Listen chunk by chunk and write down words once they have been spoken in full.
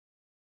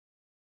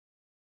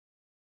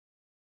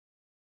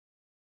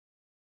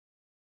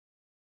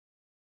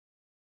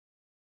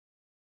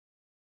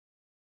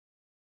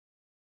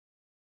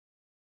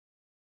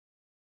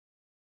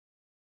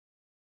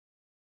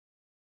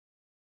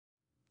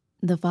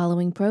The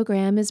following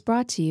program is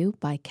brought to you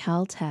by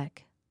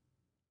Caltech.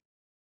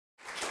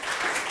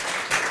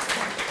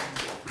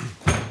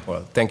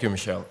 Well, thank you,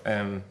 Michelle.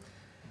 I'm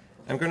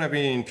going to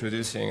be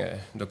introducing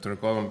Dr.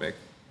 Golombek.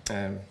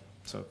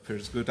 So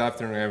first, good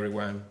afternoon,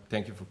 everyone.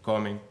 Thank you for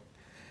coming.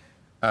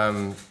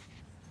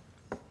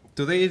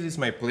 Today it is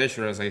my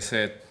pleasure, as I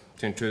said,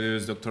 to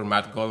introduce Dr.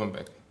 Matt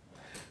Golombek.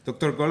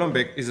 Dr.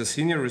 Golombek is a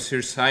senior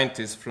research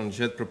scientist from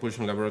Jet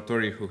Propulsion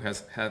Laboratory who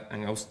has had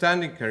an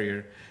outstanding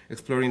career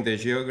exploring the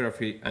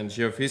geography and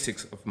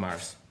geophysics of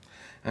Mars.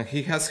 And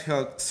he has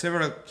held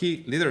several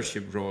key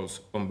leadership roles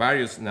on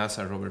various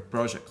NASA rover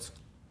projects.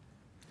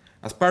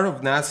 As part of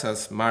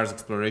NASA's Mars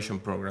exploration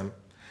program,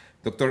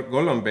 Dr.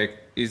 Golombek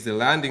is the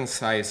landing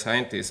site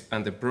scientist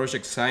and the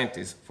project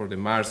scientist for the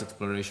Mars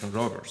exploration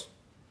rovers.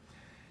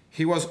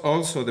 He was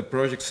also the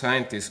project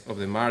scientist of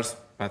the Mars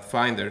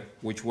Pathfinder,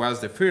 which was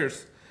the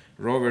first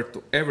rover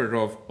to ever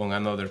rove on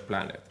another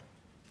planet.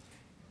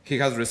 He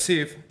has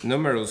received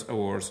numerous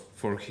awards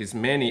for his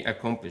many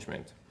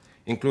accomplishments,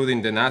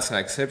 including the NASA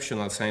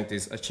Exceptional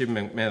Scientist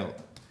Achievement Medal,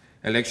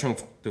 election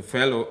to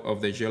Fellow of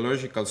the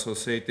Geological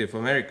Society of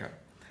America,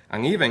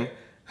 and even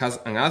has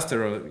an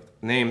asteroid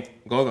named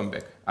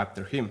Golombek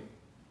after him.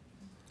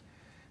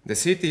 The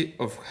city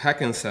of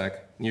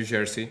Hackensack, New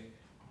Jersey,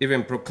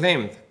 even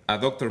proclaimed a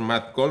Dr.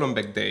 Matt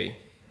Golombek Day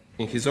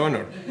in his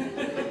honor.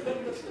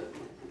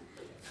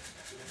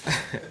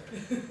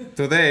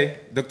 Today,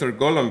 Dr.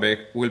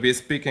 Golombek will be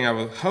speaking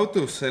about how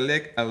to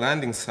select a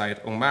landing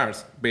site on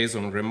Mars based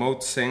on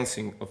remote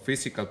sensing of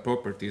physical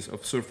properties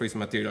of surface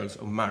materials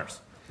on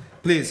Mars.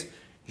 Please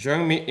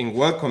join me in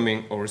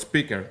welcoming our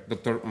speaker,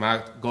 Dr.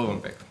 Matt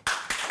Golombek.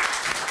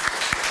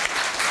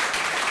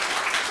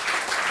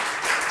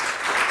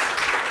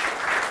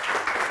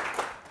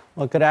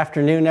 Well, good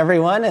afternoon,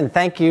 everyone, and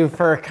thank you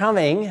for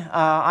coming.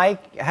 I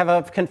have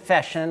a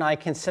confession. I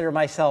consider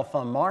myself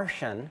a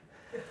Martian.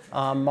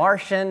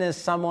 Martian is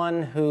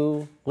someone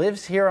who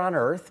lives here on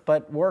Earth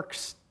but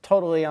works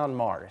totally on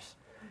Mars.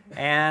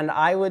 And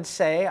I would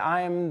say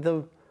I am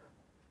the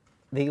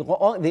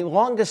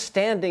longest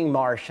standing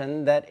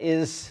Martian that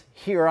is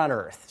here on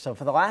Earth. So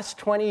for the last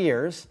 20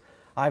 years,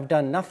 I've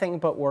done nothing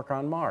but work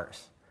on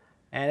Mars.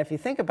 And if you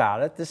think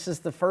about it, this is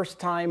the first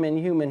time in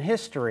human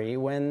history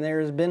when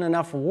there's been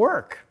enough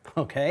work,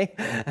 okay?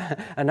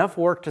 Enough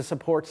work to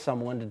support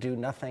someone to do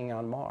nothing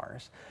on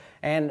Mars.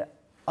 And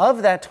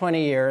of that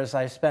 20 years,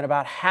 I spent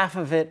about half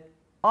of it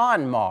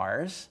on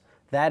Mars,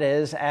 that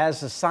is,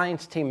 as a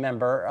science team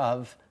member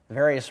of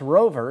various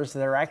rovers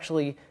that are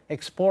actually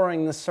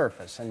exploring the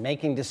surface and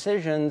making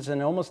decisions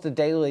on almost a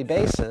daily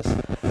basis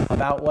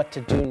about what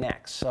to do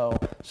next. So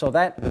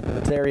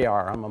there you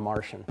are, I'm a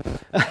Martian.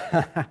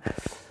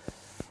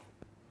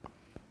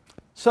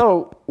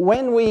 So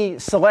when we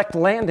select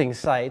landing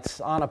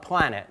sites on a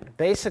planet,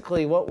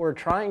 basically what we're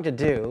trying to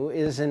do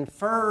is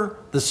infer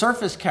the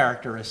surface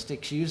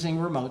characteristics using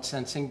remote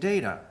sensing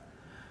data.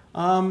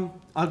 I'll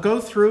go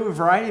through a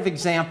variety of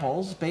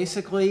examples.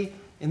 Basically,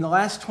 in the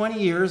last 20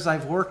 years,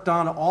 I've worked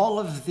on all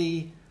of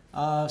the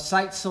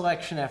site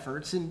selection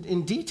efforts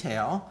in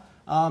detail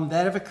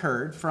that have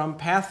occurred, from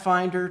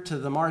Pathfinder to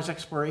the Mars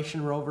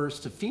exploration rovers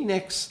to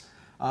Phoenix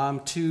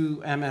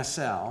to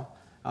MSL.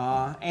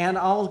 And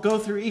I'll go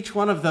through each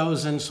one of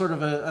those in sort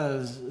of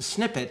a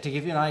snippet to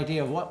give you an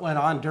idea of what went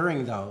on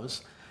during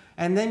those,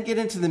 and then get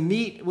into the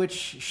meat, which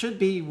should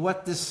be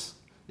what this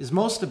is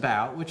most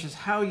about, which is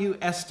how you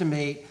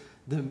estimate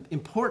the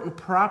important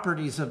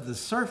properties of the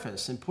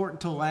surface, important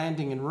to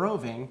landing and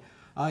roving,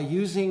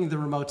 using the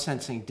remote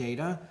sensing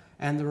data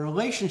and the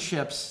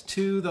relationships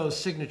to those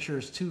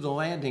signatures to the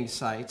landing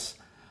sites.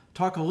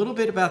 Talk a little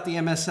bit about the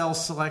MSL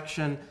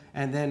selection,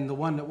 and then the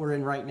one that we're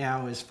in right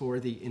now is for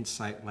the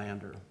InSight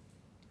lander.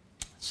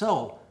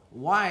 So,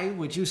 why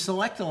would you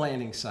select a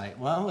landing site?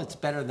 Well, it's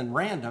better than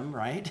random,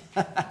 right?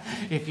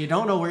 If you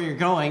don't know where you're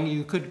going,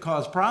 you could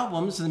cause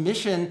problems. The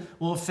mission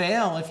will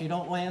fail if you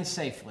don't land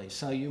safely.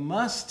 So you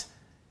must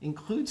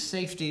include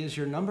safety as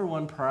your number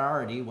one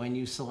priority when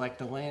you select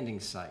a landing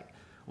site.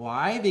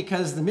 Why?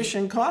 Because the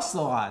mission costs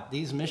a lot.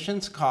 These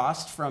missions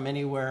cost from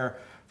anywhere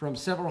from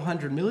several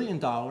 $100 million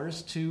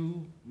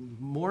to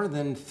more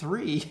than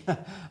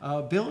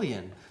 $3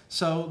 billion.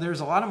 So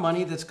there's a lot of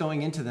money that's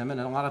going into them and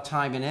a lot of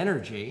time and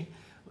energy.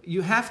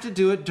 You have to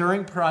do it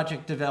during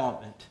project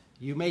development.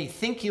 You may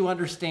think you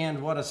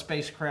understand what a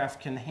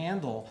spacecraft can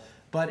handle,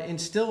 but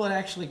until it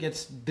actually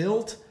gets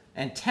built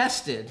and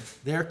tested,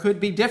 there could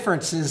be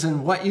differences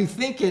in what you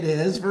think it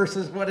is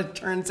versus what it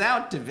turns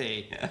out to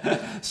be.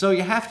 So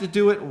you have to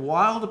do it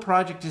while the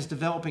project is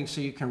developing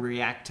so you can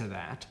react to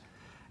that.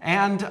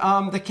 And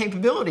the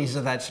capabilities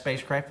of that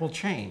spacecraft will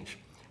change.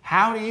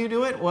 How do you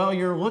do it? Well,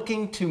 you're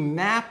looking to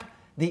map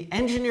the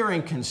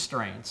engineering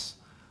constraints,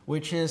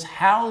 which is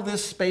how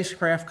this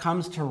spacecraft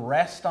comes to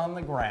rest on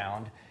the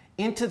ground,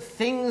 into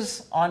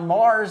things on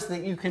Mars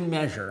that you can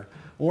measure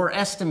or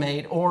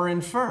estimate or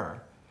infer.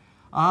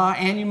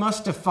 And you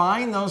must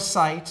define those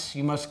sites.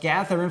 You must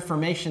gather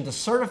information to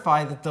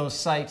certify that those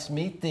sites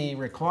meet the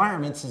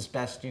requirements as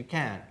best you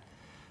can.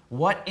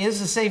 What is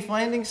a safe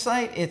landing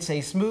site? It's a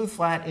smooth,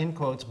 flat, in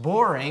quotes,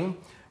 boring,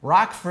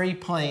 rock-free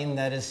plain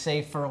that is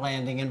safe for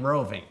landing and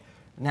roving.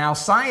 Now,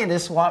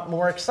 scientists want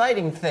more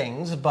exciting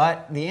things,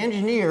 but the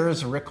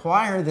engineers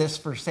require this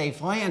for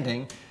safe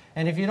landing.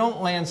 And if you don't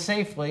land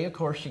safely, of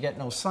course, you get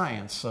no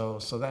science. So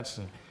that's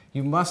it.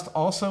 You must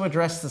also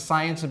address the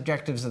science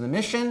objectives of the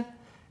mission,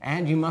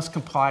 and you must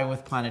comply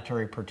with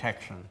planetary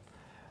protection.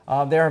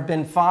 There have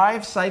been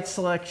 5 site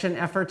selection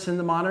efforts in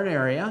the modern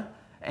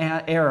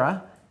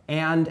era,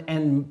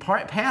 and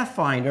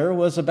Pathfinder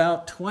was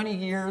about 20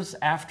 years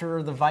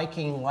after the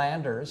Viking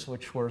landers,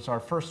 which was our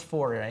first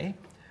foray.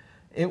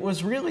 It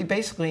was really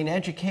basically an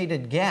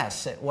educated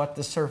guess at what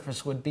the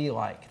surface would be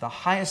like. The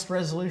highest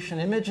resolution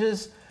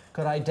images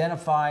could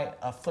identify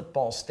a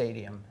football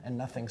stadium and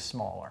nothing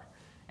smaller.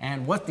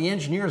 And what the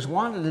engineers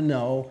wanted to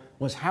know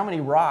was how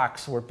many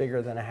rocks were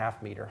bigger than a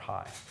half-meter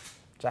high.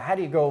 So how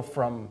do you go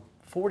from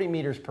 40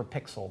 meters per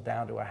pixel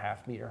down to a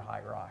half-meter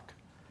high rock?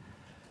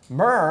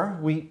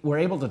 We were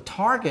able to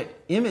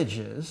target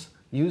images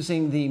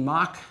using the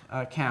Mach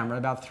camera,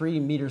 about 3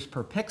 meters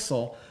per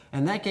pixel,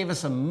 and that gave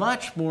us a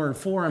much more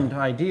informed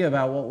idea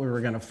about what we were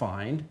going to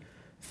find.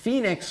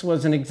 Phoenix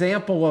was an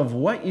example of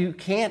what you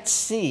can't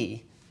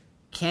see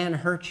can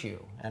hurt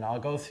you, and I'll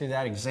go through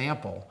that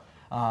example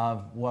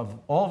of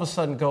all of a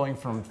sudden going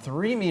from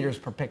 3 meters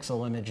per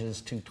pixel images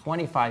to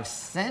 25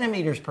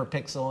 centimeters per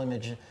pixel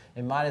image.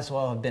 It might as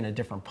well have been a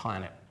different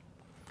planet.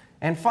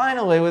 And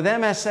finally, with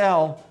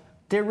MSL,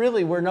 there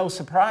really were no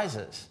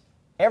surprises.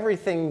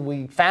 Everything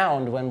we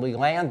found when we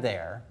land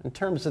there, in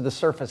terms of the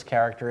surface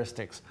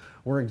characteristics,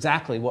 were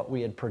exactly what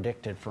we had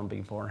predicted from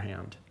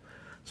beforehand.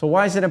 So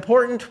why is it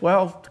important?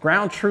 Well,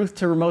 ground truth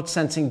to remote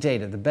sensing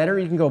data. The better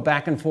you can go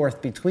back and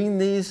forth between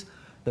these,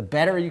 the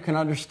better you can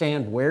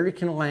understand where you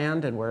can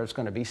land and where it's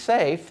going to be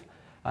safe.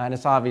 And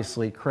it's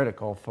obviously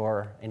critical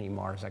for any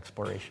Mars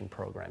exploration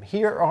program.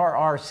 Here are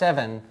our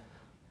 7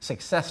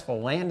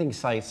 successful landing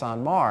sites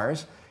on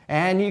Mars.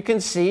 And you can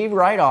see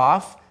right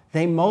off,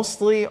 they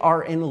mostly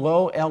are in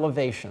low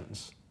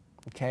elevations.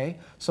 Okay?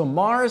 So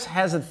Mars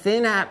has a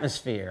thin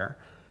atmosphere.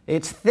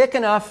 It's thick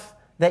enough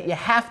that you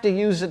have to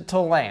use it to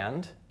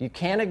land. You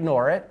can't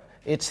ignore it.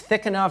 It's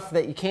thick enough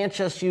that you can't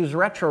just use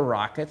retro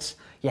rockets.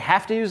 You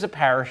have to use a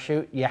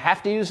parachute. You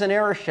have to use an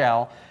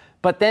aeroshell.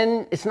 But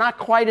then it's not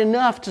quite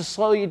enough to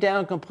slow you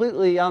down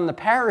completely on the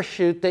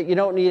parachute that you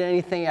don't need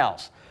anything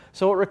else.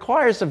 So it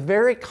requires a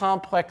very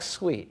complex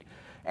suite.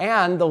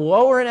 And the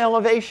lower in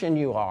elevation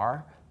you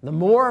are, the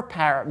more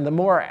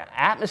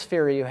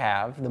atmosphere you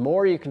have, the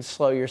more you can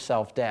slow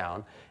yourself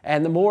down,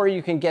 and the more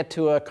you can get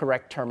to a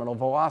correct terminal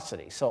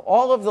velocity. So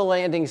all of the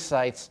landing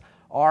sites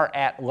are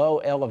at low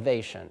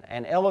elevation,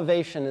 and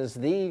elevation is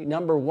the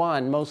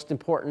 #1 most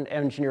important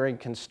engineering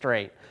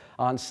constraint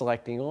on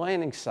selecting a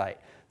landing site.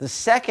 The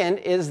second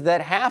is that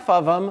half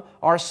of them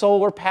are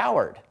solar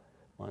powered.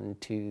 1,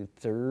 2,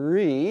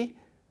 3,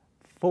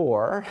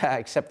 4,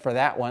 except for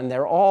that one.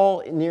 They're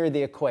all near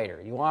the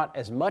equator. You want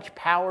as much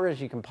power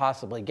as you can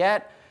possibly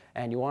get,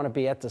 and you want to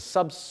be at the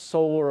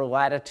subsolar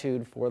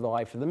latitude for the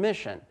life of the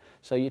mission.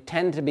 So you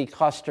tend to be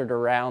clustered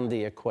around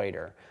the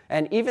equator.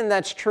 And even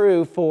that's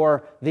true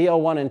for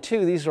VL1 and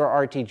 2. These are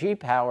RTG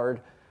powered,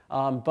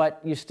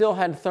 but you still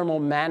had thermal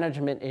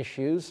management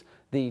issues.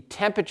 The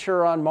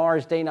temperature on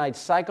Mars day-night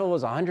cycle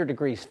was 100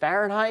 degrees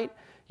Fahrenheit.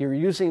 You're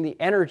using the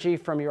energy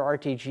from your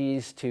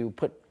RTGs to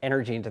put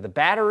energy into the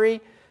battery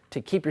to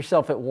keep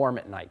yourself warm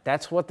at night.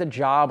 That's what the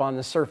job on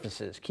the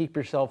surface is, keep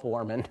yourself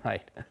warm at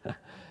night.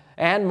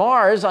 And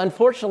Mars,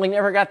 unfortunately,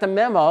 never got the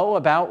memo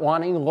about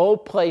wanting low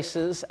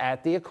places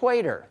at the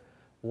equator.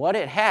 What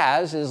it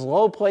has is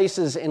low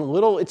places in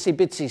little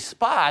itsy-bitsy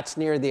spots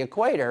near the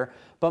equator,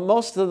 but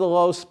most of the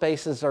low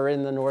spaces are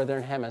in the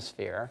northern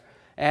hemisphere.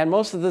 And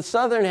most of the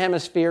southern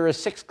hemisphere is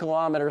 6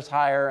 kilometers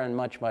higher and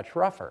much, much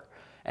rougher.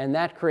 And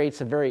that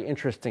creates a very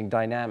interesting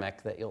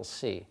dynamic that you'll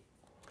see.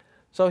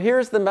 So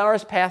here's the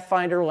Mars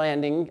Pathfinder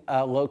landing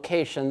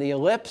location. The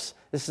ellipse,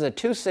 this is a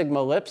 2 sigma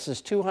ellipse,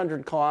 is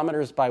 200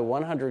 kilometers by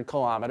 100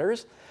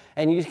 kilometers.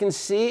 And you can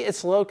see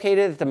it's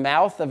located at the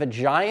mouth of a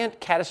giant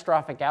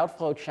catastrophic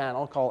outflow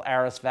channel called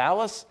Aras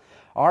Vallis.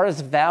 Aras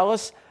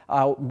Vallis,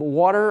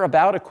 water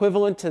about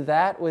equivalent to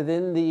that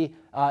within the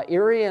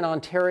Erie and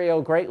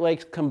Ontario Great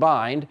Lakes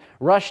combined,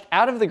 rushed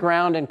out of the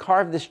ground and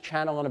carved this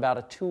channel in about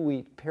a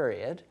 2-week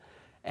period.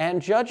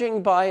 And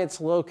judging by its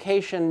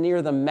location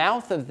near the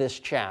mouth of this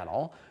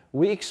channel,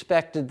 we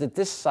expected that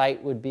this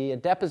site would be a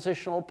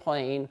depositional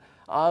plain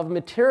of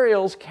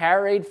materials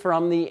carried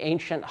from the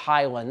ancient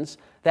highlands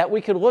that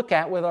we could look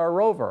at with our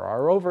rover.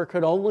 Our rover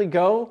could only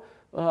go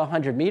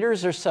 100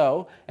 meters or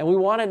so, and we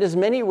wanted as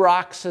many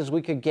rocks as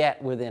we could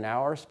get within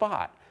our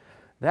spot.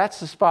 That's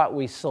the spot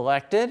we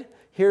selected.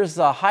 Here's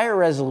the higher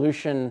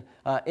resolution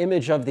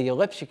image of the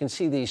ellipse. You can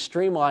see these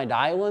streamlined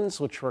islands,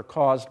 which were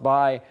caused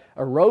by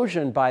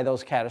erosion by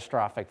those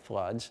catastrophic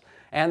floods.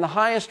 And the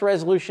highest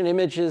resolution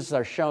images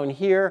are shown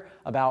here,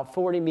 about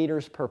 40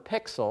 meters per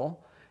pixel.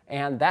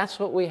 And that's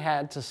what we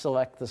had to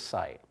select the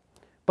site.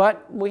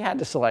 But we had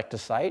to select a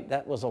site.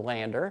 That was a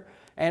lander.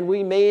 And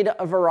we made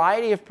a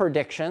variety of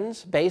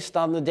predictions based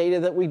on the data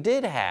that we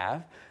did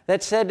have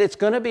that said it's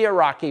going to be a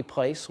rocky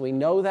place. We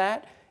know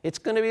that. It's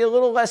going to be a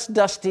little less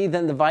dusty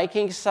than the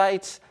Viking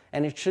sites,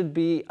 and it should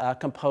be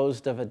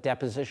composed of a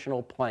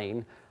depositional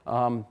plain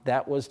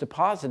that was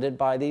deposited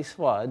by these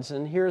floods.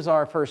 And here's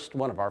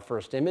one of our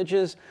first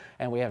images,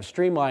 and we have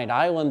streamlined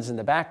islands in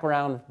the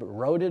background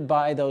eroded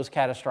by those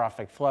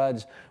catastrophic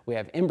floods. We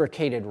have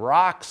imbricated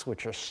rocks,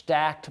 which are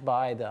stacked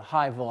by the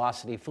high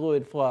velocity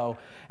fluid flow,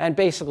 and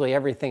basically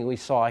everything we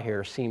saw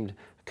here seemed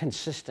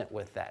consistent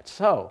with that.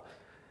 So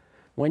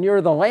when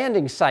you're the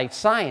landing site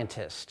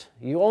scientist,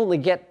 you only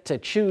get to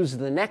choose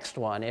the next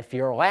one if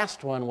your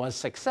last one was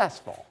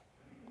successful.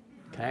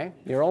 Okay?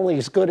 You're only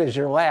as good as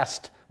your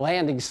last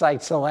landing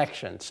site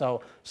selection.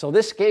 So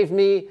this gave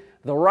me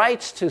the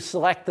rights to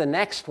select the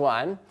next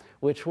one,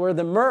 which were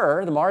the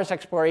MER, the Mars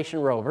Exploration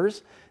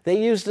Rovers.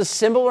 They used a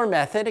similar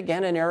method,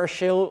 again, an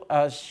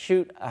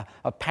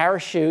a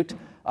parachute,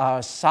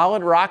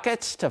 solid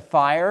rockets to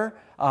fire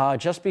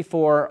just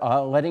before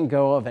letting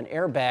go of an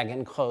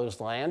airbag-enclosed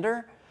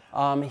lander.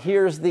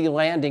 Here's the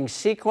landing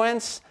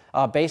sequence.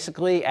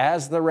 Basically,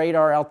 as the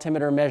radar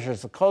altimeter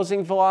measures the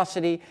closing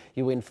velocity,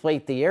 you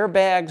inflate the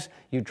airbags,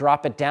 you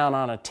drop it down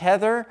on a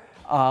tether.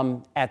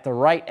 At the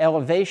right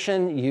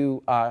elevation,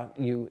 you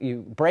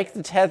break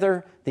the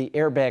tether, the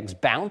airbags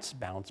bounce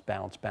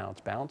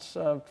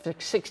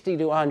 60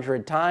 to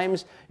 100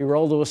 times. You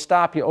roll to a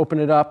stop, you open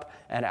it up,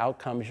 and out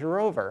comes your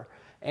rover.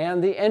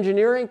 And the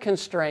engineering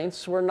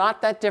constraints were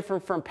not that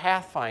different from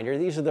Pathfinder.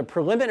 These are the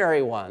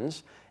preliminary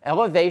ones.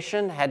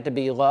 Elevation had to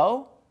be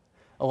low.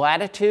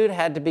 Latitude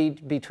had to be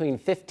between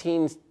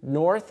 15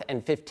 north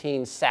and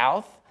 15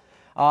 south.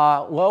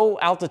 Low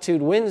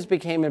altitude winds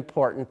became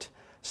important.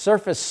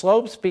 Surface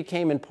slopes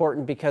became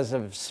important because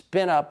of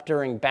spin up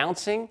during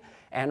bouncing,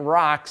 and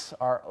rocks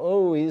are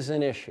always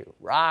an issue.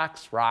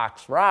 Rocks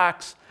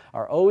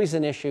are always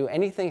an issue.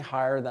 Anything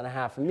higher than a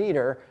half a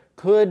meter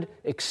could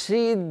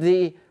exceed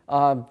the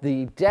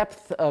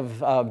depth of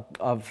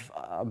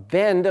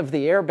bend of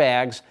the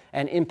airbags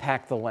and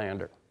impact the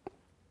lander.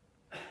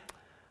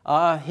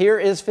 Here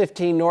is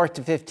 15 north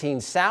to 15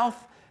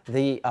 south.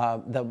 The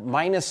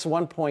minus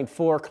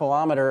 1.4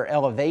 kilometer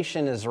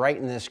elevation is right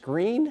in this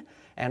green,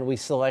 and we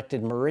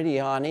selected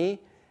Meridiani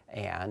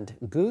and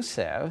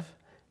Gusev.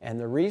 And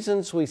the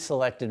reasons we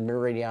selected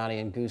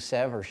Meridiani and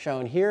Gusev are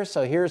shown here.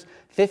 So here's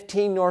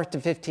 15 north to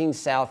 15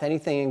 south.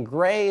 Anything in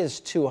gray is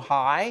too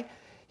high.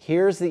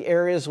 Here's the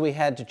areas we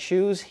had to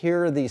choose.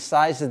 Here are the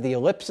size of the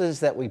ellipses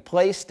that we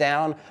placed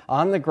down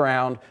on the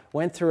ground.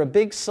 Went through a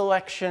big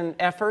selection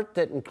effort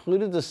that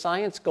included the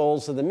science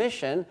goals of the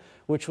mission,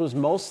 which was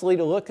mostly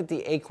to look at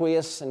the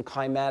aqueous and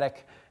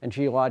climatic and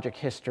geologic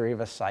history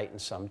of a site in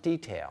some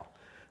detail.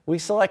 We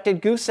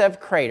selected Gusev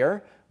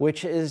Crater,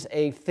 which is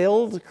a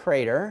filled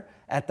crater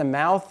at the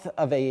mouth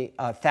of a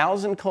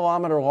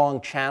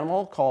 1,000-kilometer-long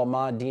channel called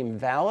Ma'adim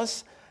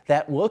Vallis,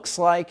 that looks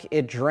like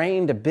it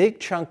drained a big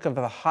chunk of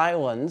the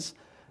highlands,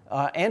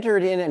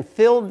 entered in and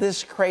filled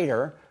this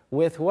crater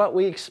with what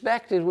we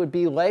expected would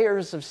be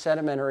layers of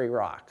sedimentary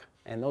rock.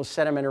 And those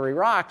sedimentary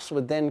rocks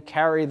would then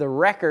carry the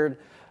record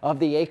of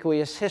the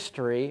aqueous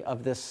history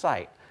of this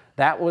site.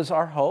 That was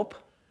our hope.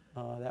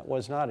 That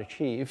was not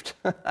achieved.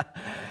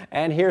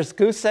 And here's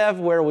Gusev,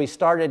 where we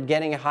started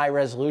getting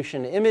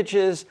high-resolution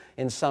images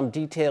in some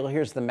detail.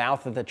 Here's the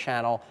mouth of the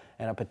channel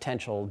and a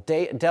potential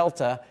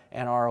delta,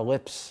 and our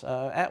ellipse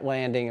at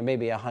landing, and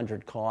maybe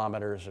 100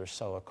 kilometers or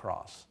so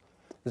across.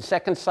 The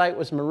second site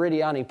was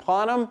Meridiani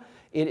Planum.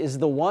 It is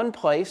the one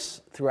place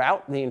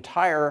throughout the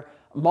entire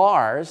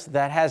Mars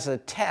that has a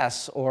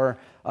TESS, or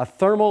a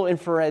thermal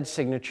infrared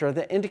signature,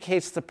 that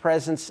indicates the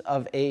presence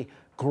of a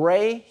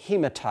gray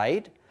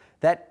hematite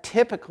that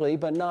typically,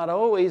 but not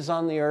always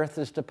on the Earth,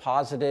 is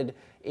deposited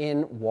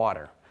in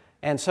water.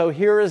 And so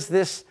here is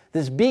this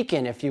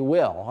beacon, if you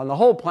will, on the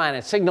whole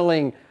planet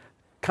signaling,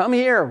 come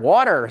here,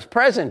 water is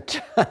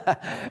present,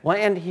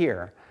 land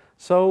here.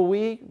 So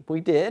we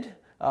did.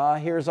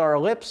 Here's our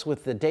ellipse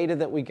with the data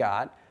that we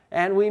got.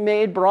 And we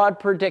made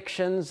broad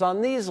predictions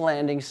on these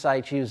landing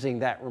sites using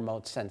that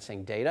remote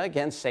sensing data.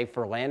 Again, safe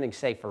for landing,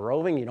 safe for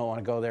roving. You don't want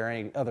to go there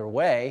any other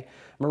way.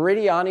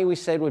 Meridiani, we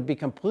said, would be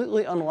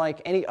completely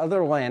unlike any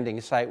other landing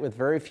site, with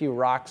very few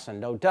rocks and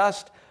no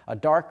dust, a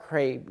dark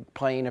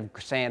plain of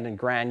sand and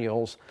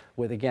granules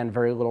with, again,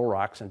 very little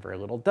rocks and very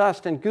little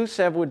dust. And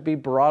Gusev would be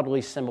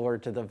broadly similar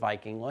to the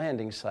Viking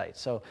landing site.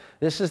 So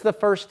this is the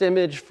first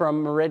image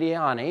from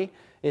Meridiani.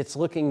 It's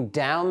looking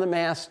down the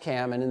mast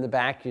cam, and in the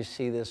back you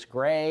see this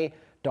gray,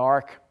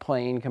 dark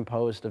plain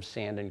composed of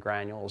sand and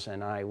granules,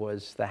 and I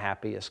was the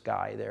happiest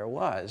guy there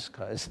was,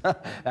 because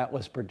that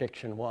was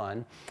prediction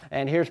 1.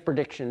 And here's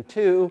prediction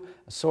 2,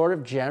 sort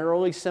of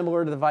generally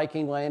similar to the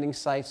Viking landing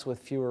sites with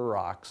fewer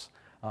rocks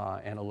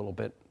and a little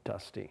bit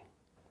dusty.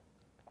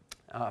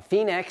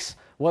 Phoenix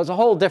was a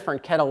whole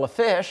different kettle of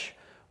fish.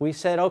 We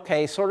said,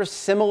 okay, sort of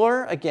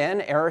similar,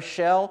 again,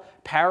 aeroshell,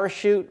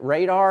 parachute,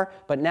 radar,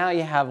 but now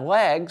you have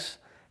legs.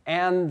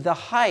 And the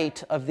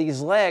height of these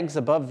legs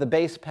above the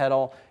base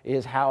pedal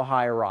is how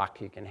high a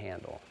rock you can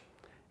handle.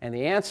 And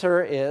the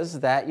answer is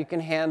that you can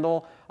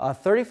handle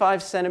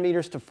 35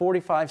 centimeters to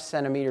 45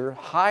 centimeter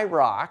high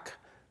rock,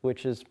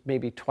 which is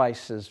maybe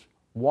twice as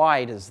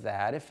wide as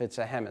that if it's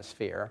a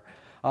hemisphere.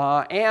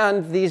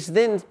 And these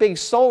then big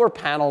solar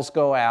panels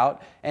go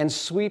out and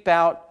sweep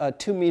out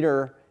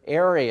 2-meter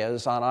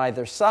areas on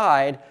either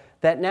side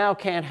that now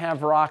can't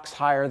have rocks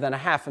higher than a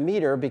half a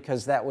meter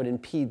because that would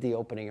impede the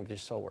opening of your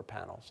solar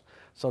panels.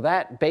 So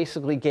that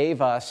basically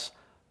gave us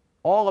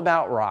all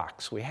about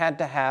rocks. We had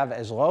to have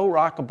as low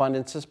rock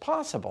abundance as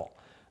possible.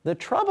 The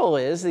trouble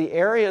is the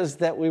areas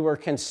that we were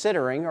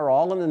considering are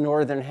all in the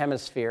northern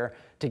hemisphere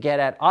to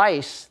get at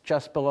ice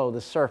just below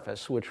the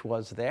surface, which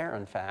was there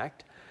in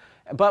fact.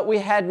 But we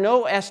had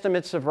no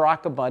estimates of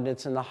rock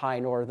abundance in the high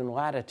northern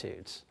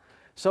latitudes.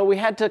 So we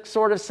had to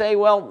sort of say,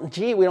 well,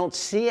 gee, we don't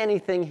see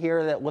anything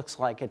here that looks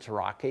like it's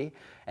rocky,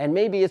 and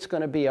maybe it's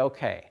going to be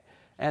okay.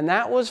 And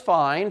that was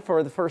fine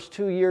for the first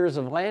 2 years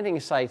of landing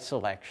site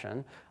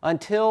selection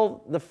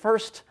until the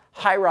first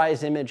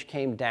high-rise image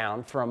came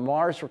down from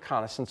Mars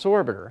Reconnaissance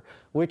Orbiter,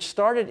 which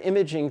started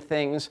imaging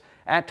things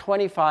at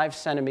 25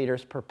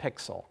 centimeters per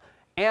pixel.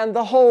 And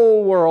the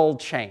whole world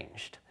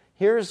changed.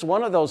 Here's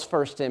one of those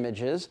first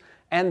images,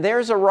 and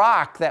there's a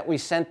rock that we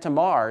sent to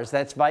Mars.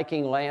 That's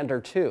Viking Lander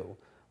 2.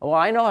 Well,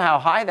 I know how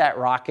high that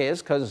rock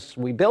is because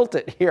we built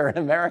it here in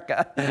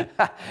America.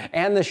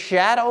 And the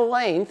shadow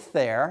length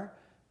there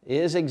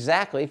is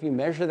exactly, if you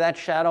measure that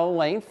shadow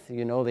length,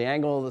 you know the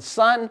angle of the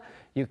sun,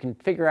 you can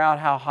figure out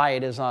how high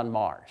it is on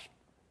Mars.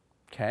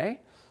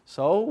 Okay?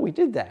 So we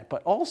did that.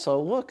 But also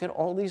look at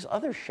all these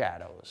other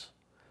shadows.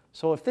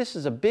 So if this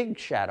is a big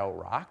shadow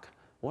rock,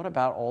 what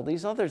about all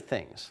these other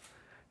things?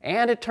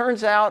 And it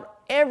turns out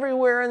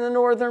everywhere in the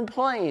northern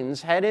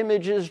plains had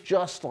images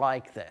just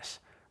like this.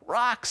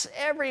 Rocks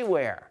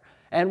everywhere.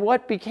 And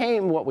what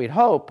became, what we'd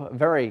hope, a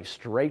very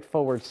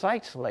straightforward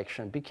site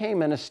selection,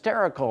 became an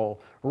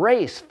hysterical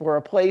race for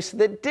a place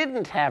that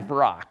didn't have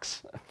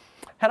rocks.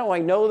 How do I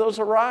know those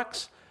are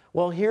rocks?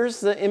 Well,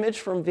 here's the image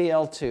from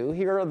VL2.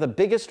 Here are the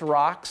biggest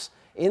rocks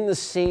in the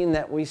scene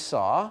that we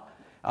saw.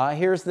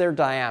 Here's their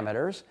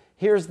diameters.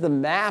 Here's the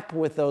map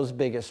with those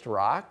biggest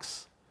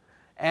rocks.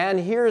 And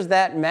here's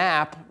that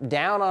map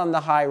down on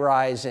the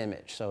high-rise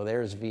image. So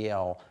there's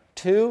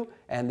VL2,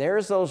 and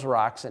there's those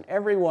rocks, and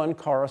every one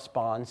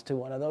corresponds to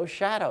one of those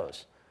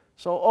shadows.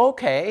 So,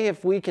 okay,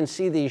 if we can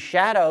see these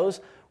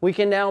shadows, we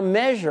can now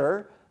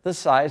measure the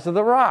size of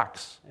the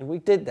rocks, and we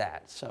did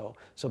that. So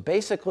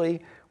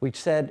basically, we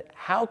said,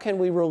 how can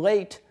we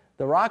relate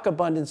the rock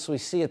abundance we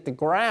see at the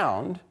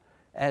ground,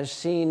 as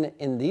seen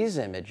in these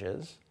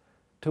images,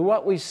 to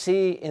what we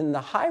see in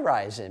the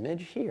high-rise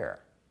image here?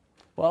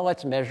 Well,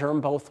 let's measure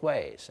them both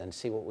ways and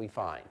see what we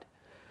find.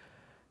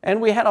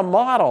 And we had a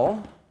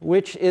model,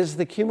 which is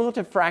the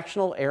cumulative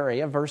fractional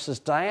area versus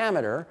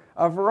diameter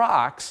of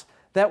rocks,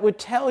 that would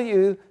tell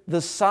you the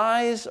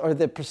size or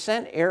the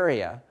percent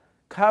area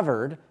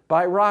covered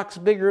by rocks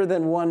bigger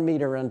than 1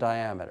 meter in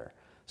diameter.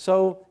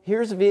 So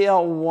here's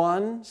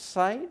VL1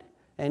 site,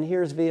 and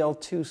here's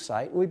VL2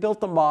 site. We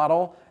built a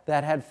model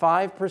that had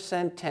 5%,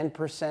 10%,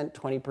 20%,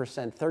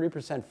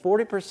 30%,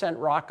 40%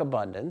 rock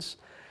abundance,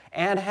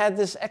 and had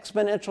this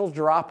exponential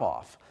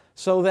drop-off,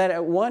 so that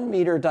at 1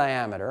 meter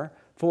diameter,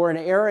 for an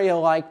area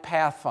like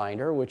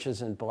Pathfinder, which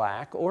is in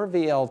black, or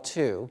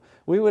VL2,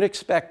 we would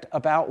expect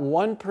about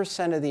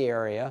 1% of the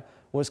area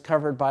was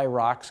covered by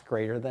rocks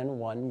greater than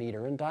 1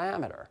 meter in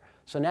diameter.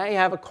 So now you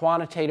have a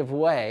quantitative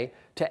way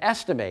to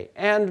estimate.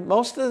 And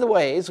most of the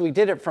ways, we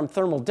did it from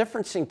thermal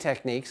differencing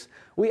techniques,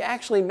 we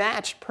actually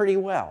matched pretty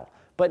well.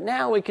 But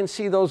now we can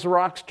see those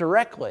rocks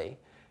directly.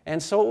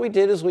 And so what we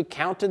did is we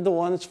counted the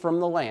ones from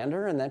the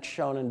lander, and that's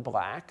shown in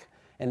black.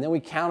 And then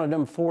we counted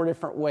them 4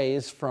 different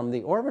ways from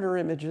the orbiter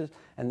images,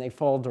 and they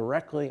fall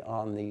directly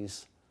on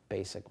these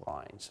basic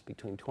lines,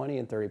 between 20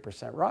 and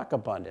 30% rock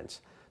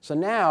abundance. So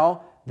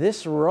now,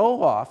 this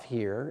roll-off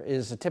here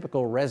is a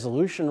typical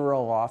resolution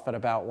roll-off at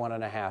about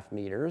 1.5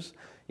 meters.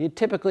 You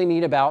typically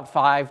need about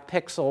 5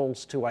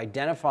 pixels to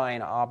identify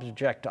an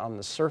object on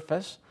the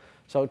surface.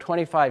 So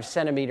 25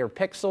 centimeter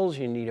pixels,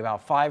 you need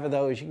about 5 of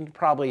those. You can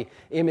probably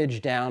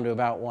image down to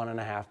about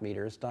 1.5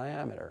 meters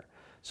diameter.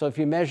 So if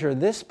you measure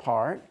this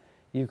part,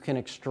 you can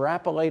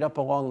extrapolate up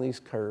along these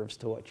curves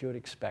to what you would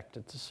expect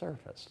at the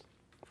surface.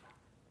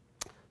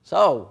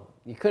 So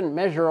you couldn't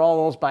measure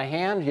all those by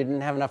hand. You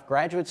didn't have enough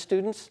graduate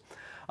students.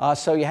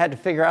 So you had to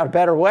figure out a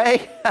better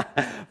way.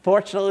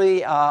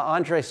 Fortunately,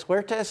 Andre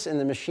Suertes in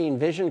the machine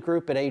vision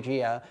group at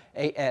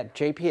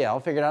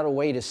JPL figured out a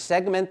way to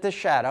segment the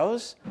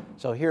shadows.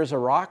 So here's a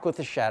rock with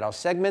a shadow.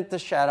 Segment the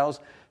shadows,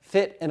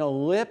 fit an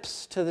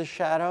ellipse to the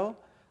shadow,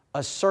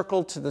 a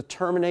circle to the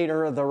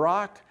terminator of the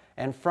rock,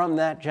 and from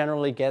that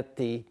generally get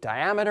the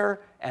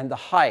diameter and the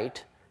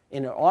height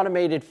in an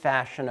automated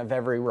fashion of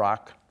every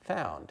rock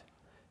found.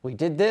 We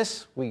did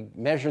this, we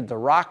measured the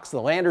rocks,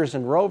 the landers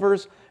and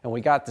rovers, and we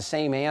got the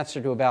same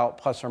answer to about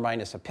plus or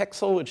minus a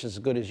pixel, which is as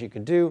good as you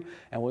could do,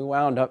 and we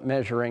wound up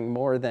measuring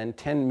more than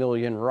 10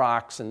 million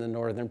rocks in the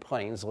northern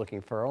plains looking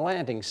for a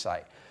landing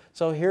site.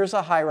 So here's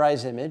a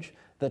high-rise image.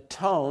 The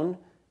tone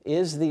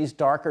is these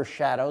darker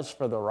shadows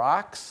for the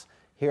rocks.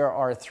 Here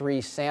are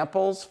 3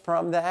 samples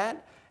from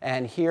that.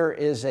 And here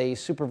is a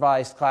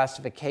supervised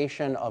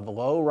classification of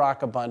low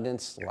rock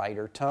abundance,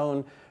 lighter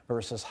tone,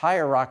 versus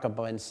higher rock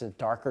abundance,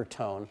 darker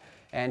tone.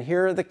 And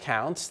here are the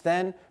counts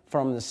then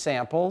from the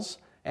samples.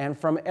 And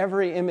from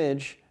every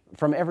image,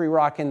 from every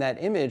rock in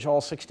that image,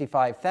 all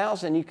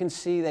 65,000, you can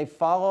see they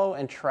follow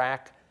and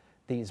track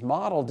these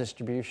model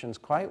distributions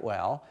quite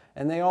well.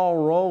 And they all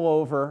roll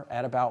over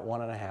at about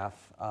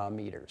 1.5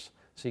 meters.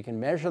 So you can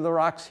measure the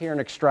rocks here and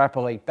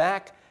extrapolate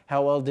back.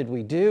 How well did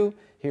we do?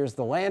 Here's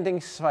the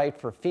landing site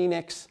for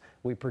Phoenix.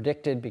 We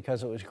predicted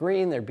because it was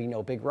green there'd be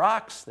no big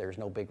rocks. There's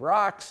no big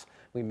rocks.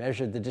 We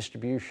measured the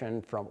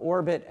distribution from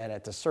orbit and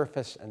at the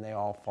surface, and they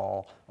all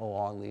fall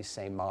along these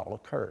same model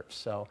curves.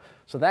 So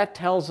that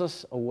tells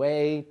us a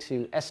way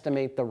to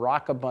estimate the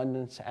rock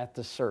abundance at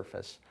the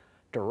surface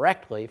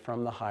directly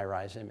from the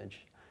HiRISE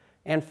image.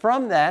 And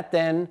from that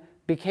then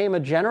became a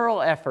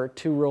general effort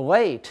to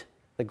relate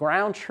the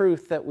ground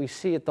truth that we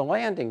see at the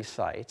landing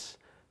sites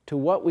to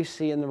what we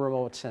see in the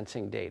remote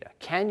sensing data.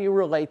 Can you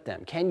relate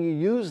them? Can you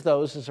use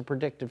those as a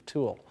predictive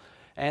tool?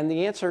 And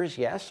the answer is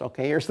yes.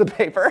 Okay, here's the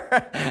paper.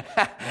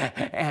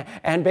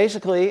 And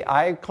basically,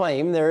 I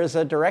claim there is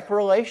a direct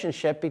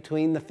relationship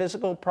between the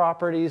physical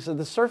properties of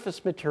the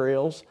surface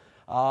materials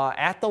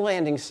at the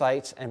landing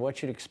sites and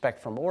what you'd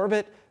expect from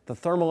orbit, the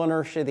thermal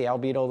inertia, the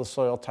albedo, the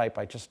soil type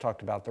I just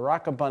talked about, the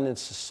rock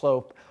abundance, the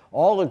slope,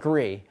 all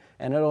agree,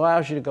 and it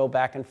allows you to go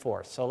back and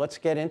forth. So let's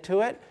get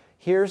into it.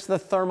 Here's the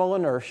thermal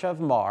inertia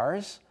of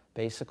Mars,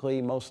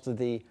 basically most of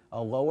the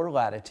lower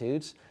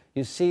latitudes.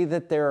 You see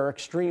that there are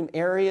extreme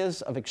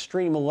areas of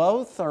extreme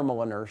low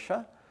thermal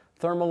inertia.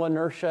 Thermal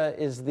inertia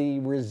is the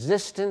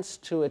resistance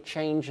to a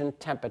change in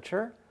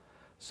temperature.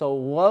 So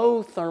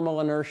low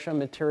thermal inertia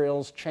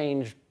materials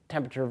change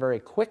temperature very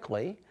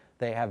quickly.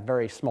 They have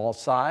very small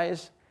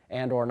size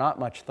and or not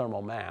much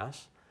thermal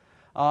mass.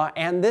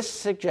 And this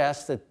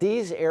suggests that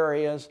these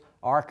areas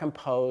are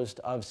composed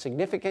of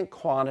significant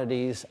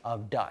quantities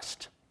of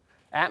dust.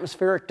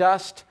 Atmospheric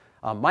dust,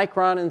 a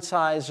micron in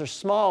size or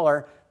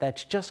smaller,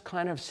 that's just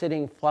kind of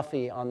sitting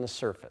fluffy on the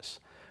surface.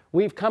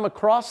 We've come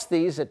across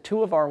these at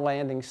 2 of our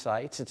landing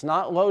sites. It's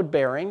not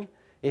load-bearing.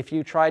 If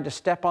you tried to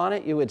step on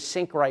it, you would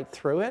sink right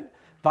through it.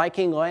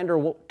 Viking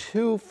Lander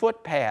 2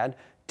 footpad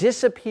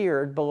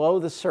disappeared below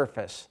the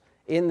surface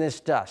in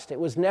this dust. It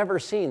was never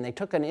seen. They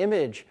took an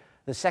image.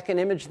 The second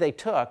image they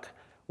took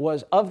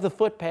was of the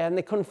footpad, and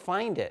they couldn't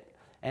find it.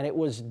 And it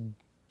was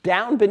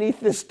down beneath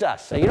this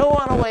dust. So you don't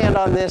want to land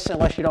on this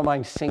unless you don't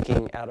mind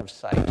sinking out of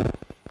sight.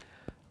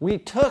 We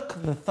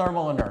took the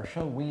thermal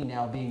inertia, we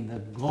now being the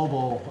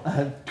global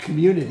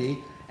community,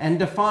 and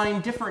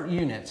defined different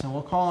units. And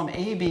we'll call them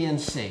A, B, and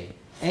C.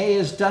 A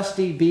is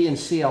dusty, B and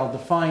C I'll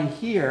define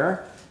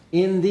here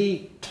in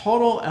the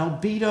total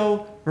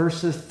albedo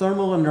versus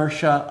thermal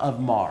inertia of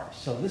Mars.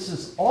 So this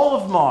is all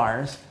of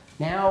Mars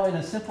now in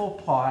a simple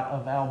plot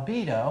of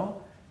albedo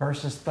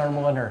versus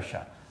thermal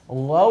inertia.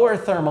 Lower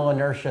thermal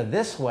inertia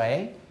this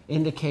way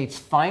indicates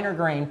finer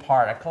grain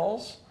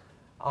particles.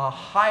 A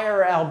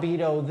higher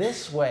albedo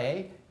this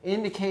way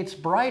indicates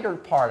brighter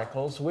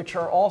particles, which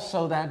are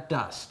also that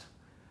dust.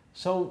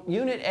 So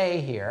unit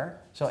A here,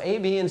 so A,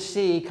 B, and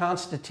C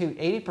constitute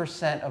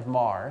 80% of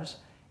Mars.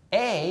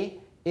 A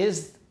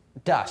is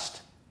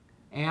dust.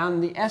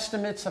 And the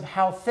estimates of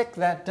how thick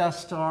that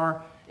dust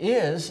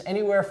is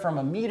anywhere from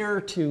 1 meter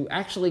to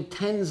actually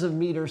tens of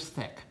meters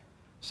thick.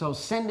 So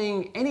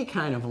sending any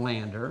kind of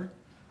lander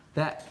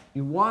that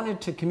you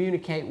wanted to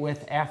communicate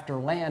with after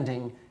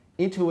landing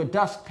into a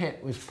dust pit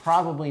was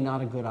probably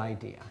not a good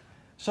idea.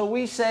 So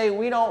we say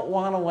we don't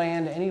want to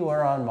land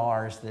anywhere on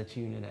Mars that's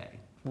Unit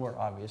A for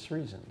obvious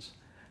reasons.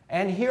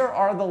 And here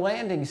are the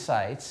landing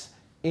sites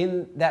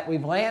that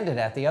we've landed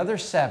at. The other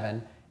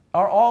 7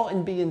 are all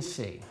in B and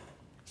C.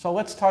 So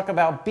let's talk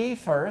about B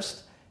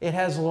first. It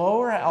has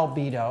lower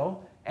albedo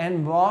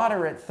and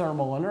moderate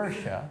thermal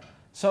inertia.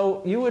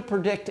 So you would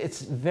predict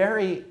it's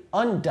very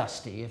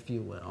undusty, if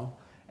you will.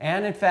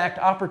 And in fact,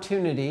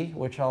 Opportunity,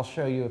 which I'll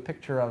show you a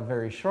picture of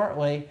very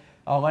shortly,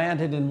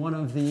 landed in one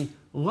of the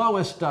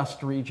lowest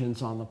dust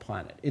regions on the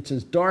planet. It's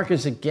as dark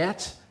as it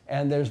gets,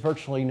 and there's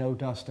virtually no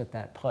dust at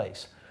that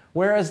place.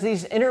 Whereas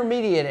these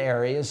intermediate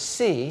areas,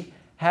 C,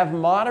 have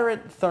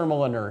moderate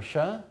thermal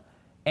inertia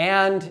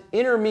and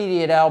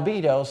intermediate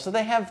albedo, so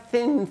they have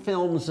thin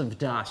films of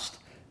dust,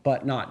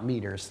 but not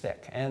meters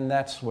thick. And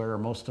that's where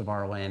most of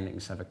our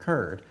landings have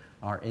occurred,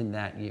 are in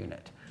that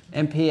unit.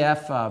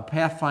 MPF,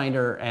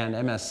 Pathfinder, and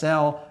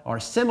MSL are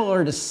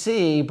similar to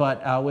C,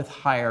 but with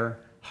higher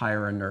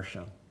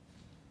inertia.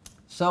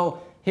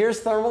 So here's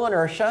thermal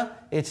inertia.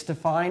 It's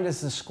defined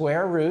as the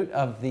square root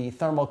of the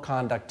thermal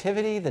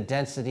conductivity, the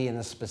density, and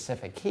the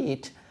specific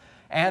heat.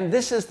 And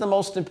this is the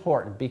most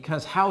important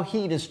because how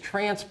heat is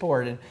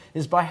transported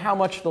is by how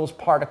much those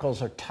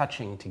particles are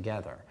touching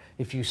together.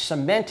 If you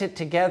cement it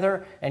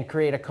together and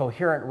create a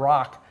coherent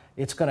rock,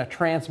 it's going to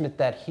transmit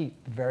that heat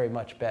very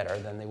much better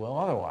than they will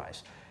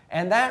otherwise.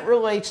 And that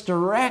relates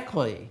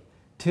directly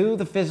to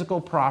the physical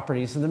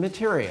properties of the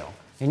material.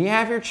 And you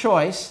have your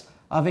choice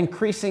of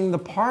increasing the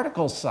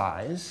particle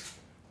size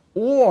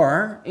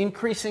or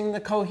increasing the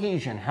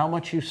cohesion, how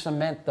much you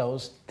cement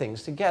those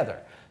things together.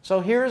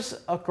 So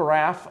here's a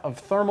graph of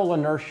thermal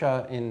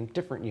inertia in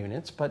different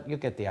units, but you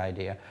get the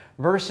idea,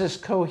 versus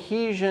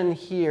cohesion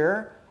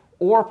here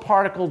or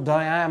particle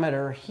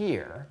diameter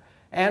here.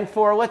 And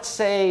for, let's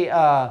say,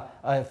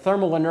 a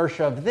thermal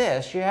inertia of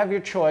this, you have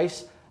your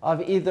choice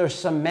of either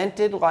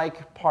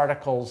cemented-like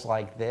particles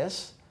like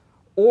this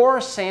or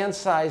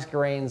sand-sized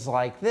grains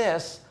like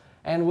this.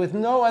 And with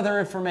no other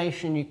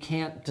information, you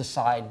can't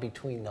decide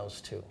between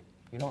those two.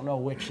 You don't know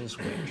which is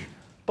which.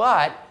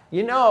 But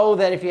you know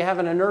that if you have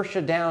an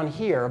inertia down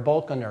here, a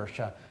bulk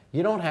inertia,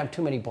 you don't have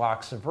too many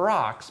blocks of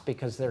rocks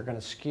because they're going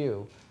to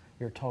skew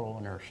your total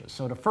inertia.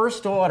 So to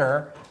first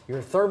order,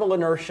 your thermal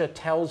inertia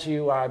tells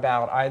you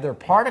about either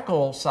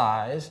particle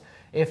size,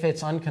 if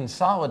it's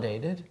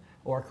unconsolidated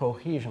or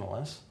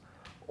cohesionless,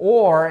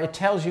 or it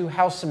tells you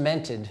how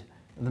cemented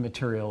the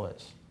material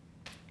is.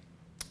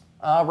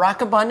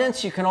 Rock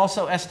abundance, you can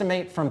also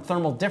estimate from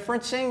thermal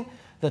differencing.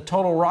 The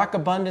total rock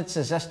abundance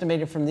is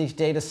estimated from these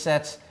data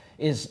sets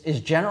is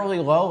generally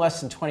low,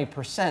 less than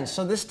 20%.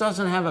 So this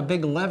doesn't have a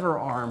big lever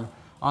arm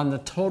on the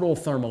total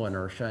thermal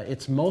inertia.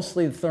 It's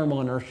mostly the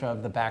thermal inertia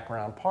of the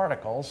background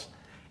particles.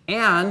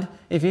 And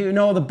if you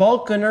know the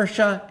bulk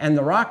inertia and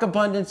the rock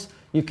abundance,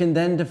 you can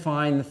then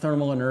define the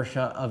thermal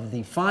inertia of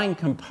the fine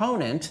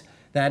component,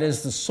 that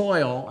is the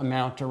soil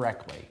amount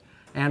directly.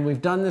 And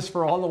we've done this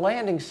for all the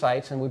landing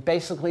sites, and we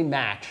basically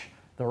match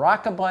the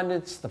rock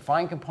abundance, the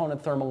fine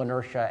component thermal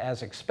inertia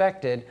as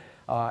expected,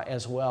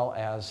 as well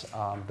as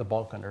the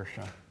bulk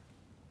inertia.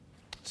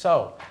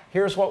 So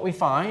here's what we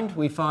find.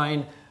 We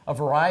find a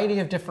variety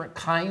of different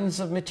kinds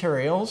of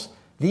materials.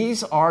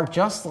 These are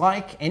just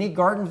like any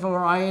garden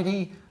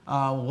variety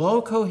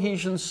low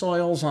cohesion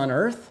soils on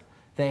Earth.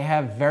 They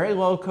have very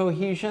low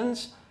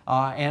cohesions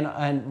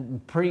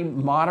and pretty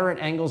moderate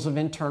angles of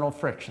internal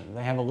friction.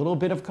 They have a little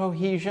bit of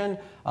cohesion.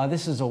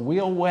 This is a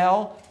wheel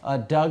well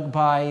dug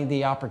by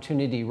the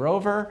Opportunity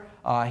rover.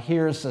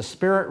 Here's a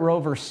Spirit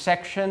rover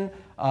section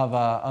of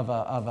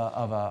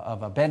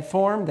a bed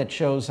form that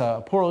shows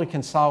a poorly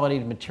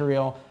consolidated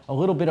material, a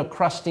little bit of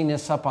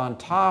crustiness up on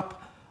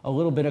top, a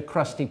little bit of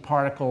crusty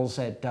particles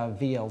at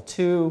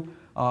VL2,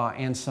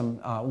 and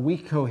some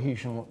weak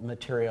cohesion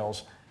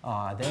materials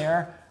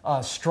there.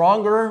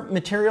 Stronger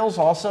materials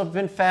also have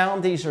been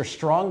found. These are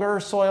stronger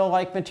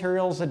soil-like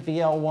materials at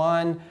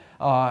VL1.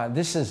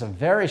 This is a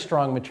very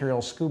strong material,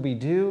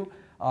 Scooby-Doo,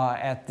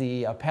 at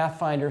the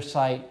Pathfinder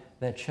site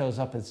that shows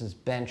up as this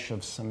bench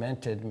of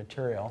cemented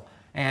material.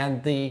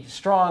 And the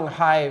strong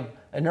high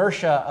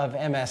inertia of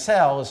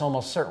MSL is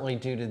almost certainly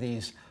due to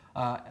these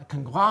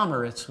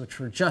conglomerates, which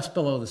were just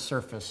below the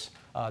surface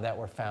that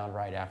were found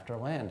right after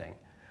landing.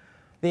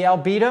 The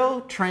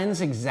albedo trends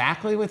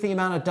exactly with the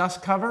amount of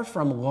dust cover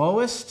from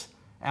lowest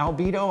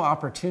albedo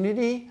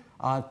Opportunity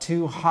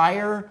to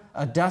higher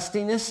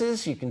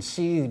dustinesses. You can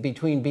see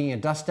between being a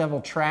dust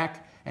devil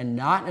track and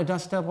not a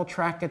dust devil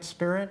track at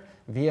Spirit.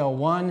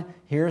 VL1,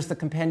 here's the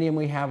compendium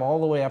we have all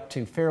the way up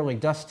to fairly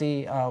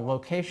dusty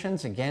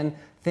locations. Again,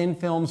 thin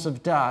films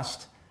of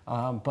dust,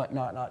 but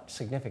not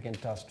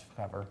significant dust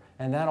cover.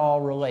 And that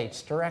all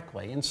relates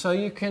directly. And so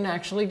you can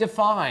actually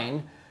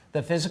define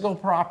the physical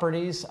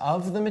properties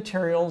of the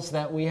materials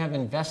that we have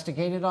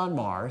investigated on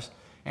Mars,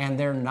 and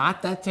they're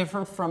not that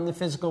different from the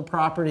physical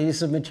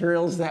properties of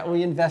materials that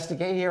we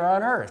investigate here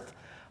on Earth.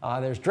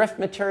 There's drift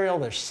material,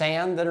 there's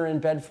sand that are in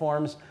bed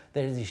forms,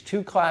 there's these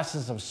two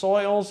classes of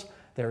soils,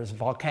 there's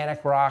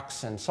volcanic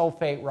rocks and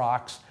sulfate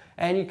rocks,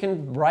 and you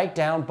can write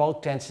down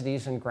bulk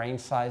densities and grain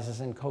sizes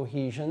and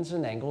cohesions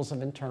and angles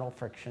of internal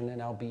friction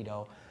and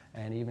albedo,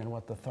 and even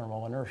what the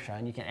thermal inertia.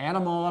 And you can add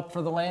them all up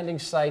for the landing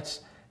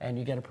sites, and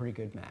you get a pretty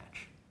good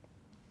match.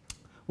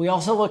 We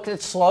also looked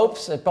at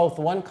slopes at both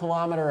 1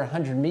 kilometer and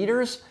 100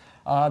 meters.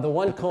 The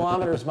 1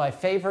 kilometer is my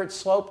favorite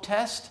slope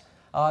test.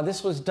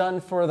 This was done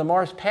for the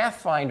Mars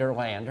Pathfinder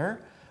lander,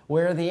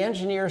 where the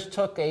engineers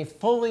took a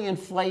fully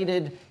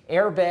inflated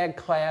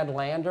airbag-clad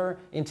lander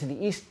into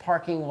the east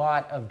parking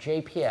lot of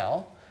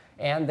JPL,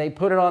 and they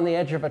put it on the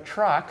edge of a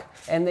truck,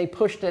 and they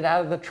pushed it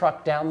out of the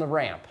truck down the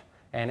ramp.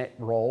 And it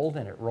rolled,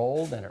 and it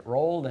rolled, and it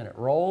rolled, and it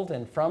rolled.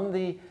 And from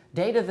the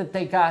data that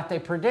they got, they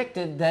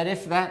predicted that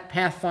if that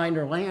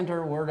Pathfinder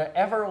lander were to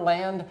ever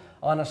land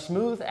on a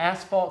smooth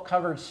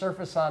asphalt-covered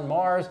surface on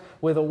Mars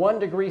with a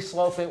 1-degree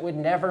slope, it would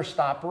never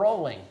stop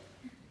rolling.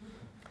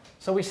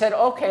 So we said,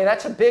 okay,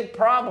 that's a big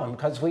problem,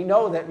 because we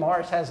know that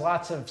Mars has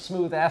lots of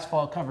smooth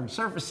asphalt-covered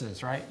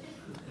surfaces, right?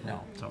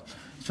 No.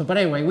 But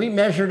anyway, we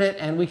measured it,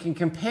 and we can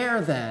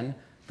compare then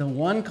the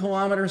 1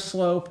 kilometer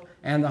slope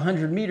and the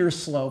 100-meter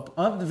slope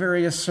of the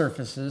various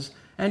surfaces,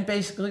 and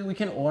basically we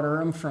can order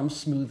them from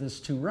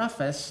smoothest to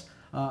roughest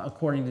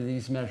according to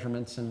these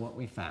measurements and what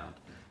we found.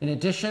 In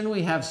addition,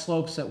 we have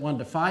slopes at 1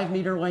 to 5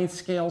 meter length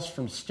scales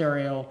from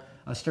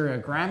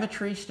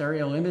stereogrammetry,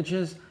 stereo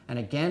images, and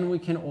again we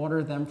can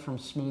order them from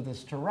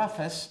smoothest to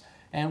roughest.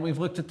 And we've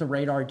looked at the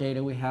radar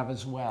data we have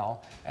as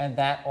well. And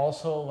that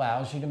also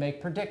allows you to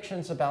make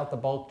predictions about the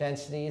bulk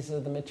densities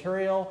of the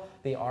material,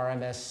 the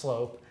RMS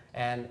slope,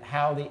 and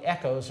how the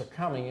echoes are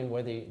coming and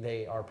whether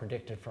they are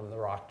predicted from the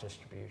rock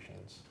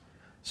distributions.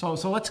 So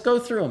let's go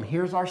through them.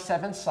 Here's our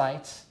 7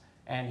 sites,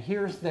 and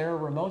here's their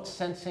remote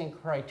sensing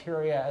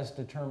criteria as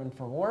determined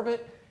from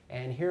orbit,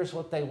 and here's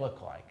what they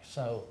look like.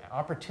 So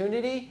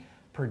Opportunity,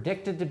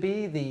 predicted to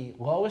be the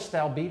lowest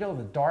albedo,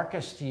 the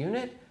darkest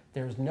unit.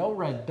 There's no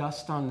red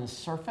dust on this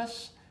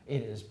surface.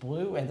 It is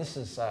blue, and this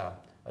is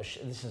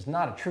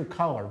not a true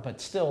color,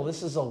 but still,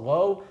 this is a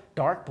low,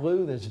 dark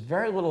blue. There's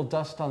very little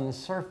dust on this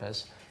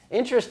surface.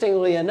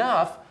 Interestingly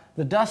enough,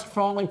 the dust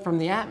falling from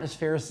the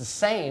atmosphere is the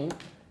same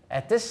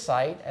at this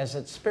site as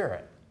at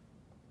Spirit.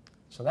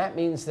 So that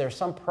means there's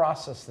some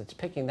process that's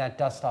picking that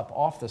dust up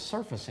off the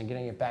surface and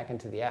getting it back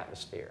into the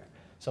atmosphere.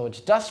 So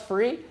it's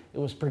dust-free. It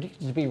was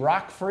predicted to be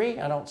rock-free.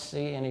 I don't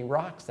see any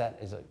rocks.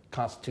 That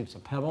constitutes a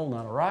pebble,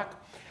 not a rock.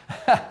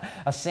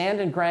 A sand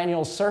and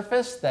granule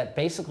surface that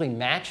basically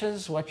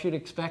matches what you'd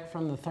expect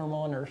from the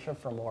thermal inertia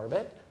from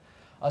orbit.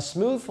 A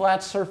smooth,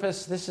 flat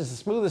surface. This is the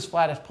smoothest,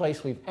 flattest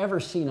place we've ever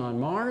seen on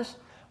Mars.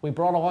 We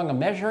brought along a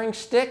measuring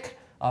stick.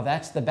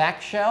 That's the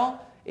back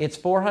shell. It's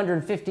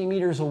 450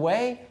 meters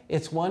away.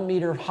 It's 1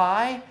 meter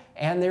high.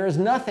 And there is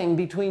nothing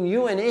between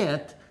you and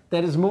it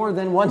that is more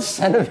than 1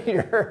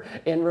 centimeter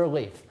in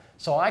relief.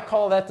 So I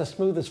call that the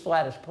smoothest,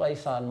 flattest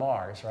place on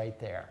Mars right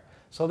there.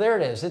 So there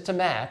it is. It's a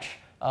match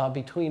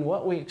between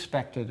what we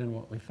expected and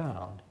what we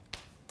found.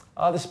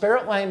 The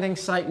Spirit landing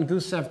site in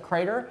Gusev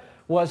crater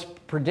was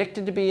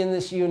predicted to be in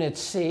this unit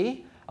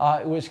C.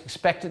 It was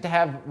expected to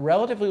have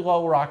relatively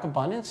low rock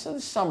abundance, so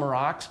there's some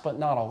rocks, but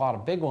not a lot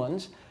of big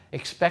ones.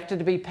 Expected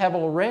to be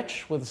pebble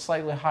rich with a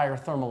slightly higher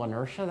thermal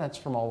inertia. That's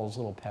from all those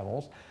little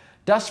pebbles.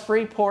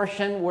 Dust-free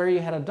portion where you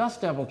had a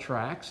dust devil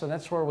track, so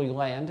that's where we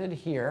landed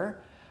here,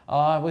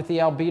 with the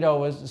albedo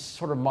was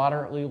sort of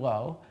moderately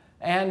low,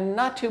 and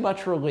not too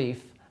much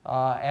relief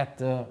at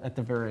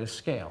the various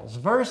scales,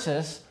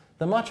 versus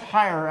the much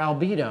higher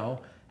albedo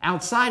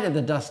outside of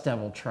the dust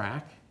devil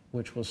track,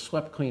 which was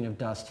swept clean of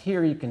dust.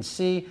 Here you can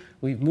see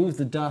we've moved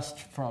the dust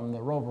from the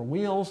rover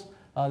wheels.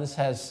 This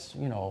has,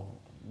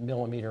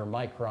 millimeter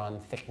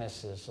micron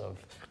thicknesses of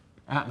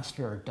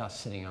atmospheric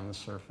dust sitting on the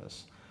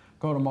surface.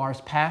 Go to Mars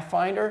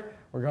Pathfinder.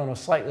 We're going to a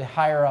slightly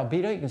higher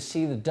albedo. You can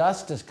see the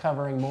dust is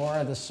covering more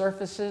of the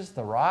surfaces,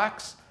 the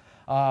rocks.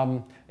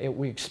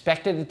 We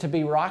expected it to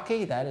be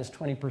rocky. That is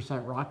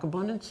 20% rock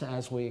abundance,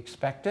 as we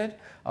expected.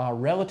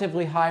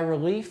 Relatively high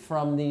relief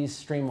from these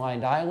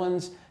streamlined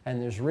islands,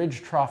 and there's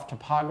ridge trough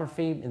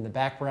topography in the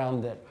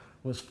background that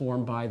was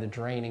formed by the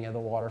draining of the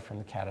water from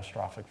the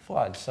catastrophic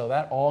flood. So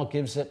that all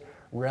gives it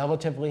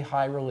relatively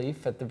high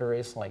relief at the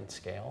various length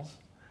scales.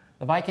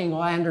 The Viking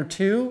Lander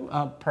 2,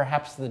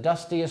 perhaps the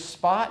dustiest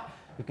spot.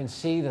 You can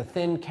see the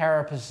thin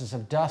carapaces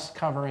of dust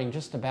covering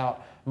just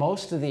about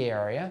most of the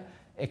area.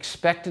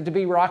 Expected to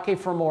be rocky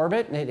from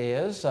orbit, and it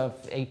is,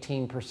 of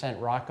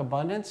 18% rock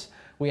abundance.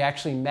 We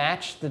actually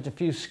matched the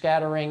diffuse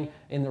scattering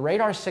in the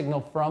radar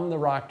signal from the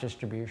rock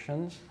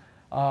distributions,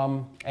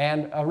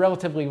 and a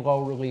relatively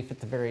low relief at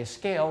the various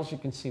scales. You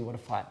can see what a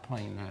flat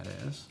plane that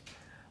is.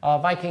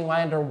 Viking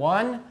Lander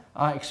 1,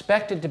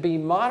 expected to be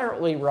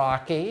moderately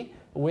rocky,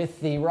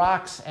 with the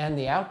rocks and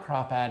the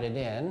outcrop added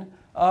in,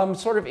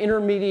 sort of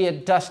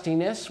intermediate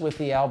dustiness with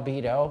the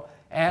albedo,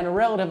 and a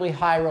relatively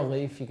high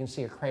relief. You can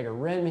see a crater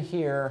rim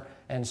here,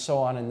 and so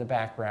on in the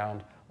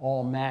background,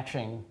 all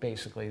matching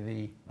basically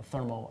the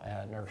thermal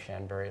inertia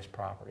and various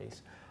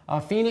properties.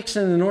 Phoenix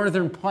in the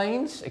northern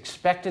plains,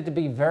 expected to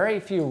be very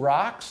few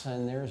rocks,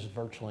 and there's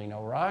virtually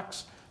no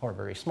rocks, or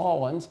very small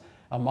ones.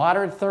 A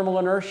moderate thermal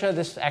inertia.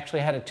 This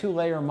actually had a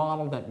 2-layer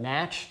model that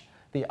matched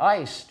the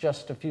ice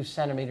just a few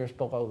centimeters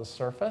below the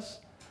surface.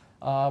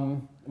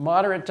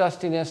 Moderate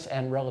dustiness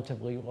and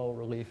relatively low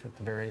relief at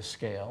the various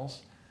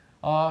scales.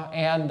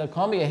 And the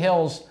Columbia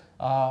Hills,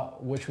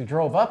 which we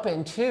drove up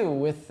into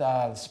with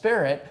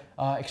Spirit,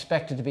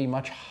 expected to be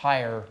much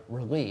higher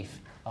relief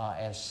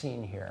as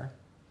seen here.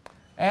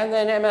 And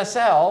then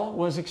MSL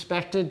was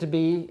expected to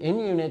be in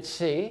Unit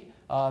C.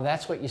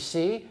 That's what you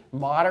see.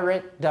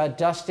 Moderate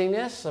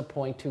dustiness of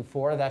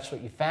 0.24, that's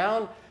what you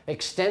found.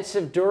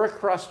 Extensive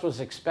duracrust was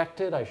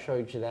expected. I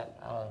showed you that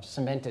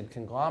cemented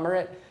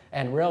conglomerate.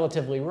 And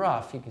relatively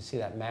rough. You can see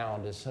that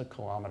mound is a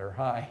kilometer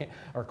high,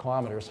 or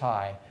kilometers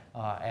high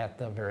at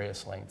the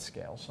various length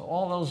scales. So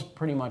all those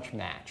pretty much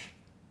match.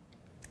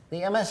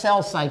 The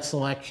MSL site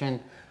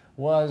selection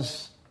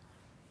was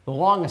the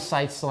longest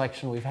site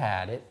selection we've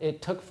had.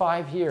 It took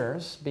 5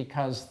 years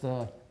because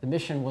the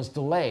mission was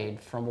delayed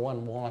from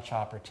one launch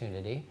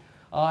opportunity.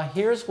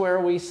 Here's where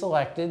we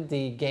selected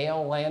the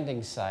Gale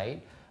landing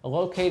site,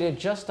 located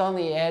just on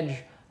the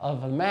edge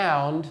of a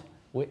mound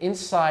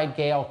inside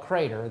Gale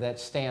crater that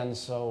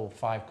stands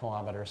 5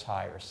 kilometers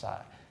high or so.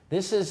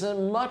 This is a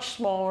much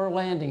smaller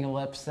landing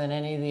ellipse than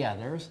any of the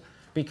others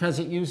because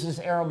it uses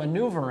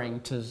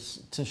aeromaneuvering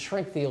to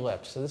shrink the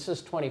ellipse. So this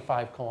is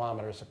 25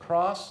 kilometers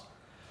across.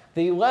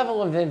 The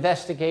level of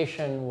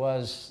investigation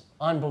was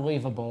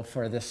unbelievable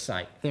for this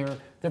site. There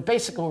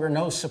basically were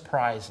no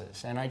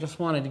surprises, and I just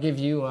wanted to give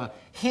you a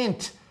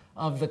hint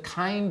of the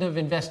kind of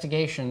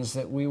investigations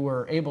that we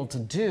were able to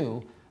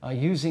do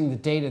using the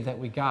data that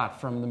we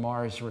got from the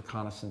Mars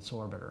Reconnaissance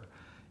Orbiter.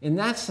 In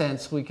that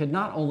sense, we could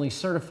not only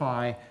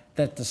certify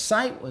that the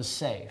site was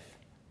safe,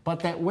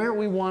 but that where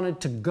we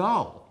wanted to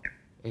go,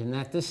 in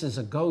that this is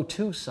a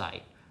go-to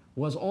site,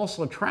 was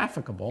also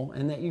trafficable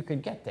and that you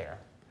could get there.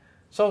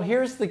 So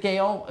here's the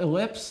Gale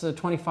ellipse,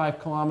 25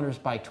 kilometers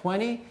by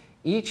 20.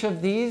 Each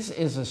of these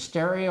is a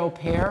stereo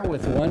pair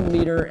with 1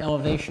 meter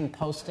elevation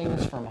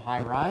postings from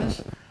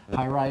HiRISE.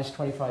 HiRISE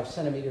 25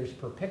 centimeters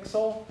per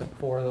pixel.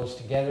 4 of those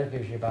together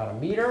gives you about a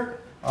meter.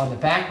 On the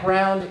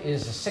background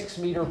is a 6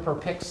 meter per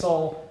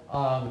pixel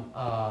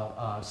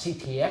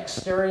CTX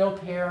stereo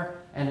pair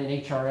and an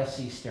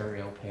HRSC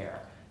stereo pair.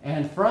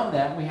 And from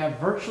that, we have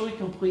virtually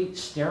complete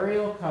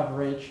stereo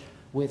coverage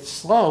with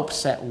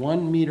slopes at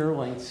 1 meter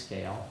length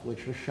scale,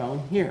 which are shown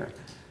here.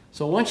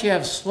 So once you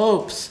have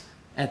slopes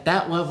at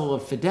that level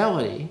of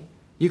fidelity,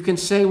 you can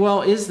say,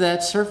 well, is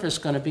that surface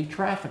going to be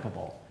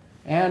trafficable?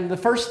 And the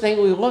first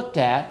thing we looked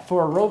at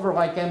for a rover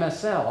like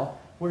MSL,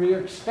 where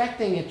you're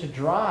expecting it to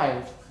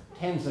drive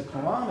tens of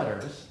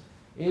kilometers,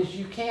 is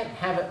you can't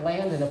have it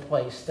land in a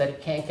place that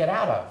it can't get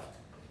out of.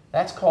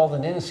 That's called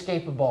an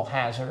inescapable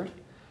hazard.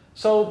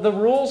 So the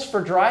rules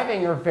for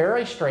driving are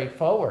very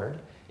straightforward.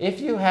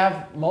 If you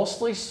have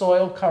mostly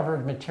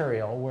soil-covered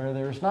material where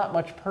there's not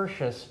much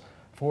purchase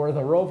for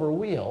the rover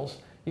wheels,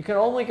 you can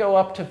only go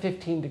up to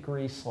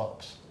 15-degree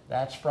slopes.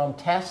 That's from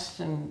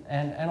tests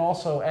and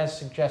also as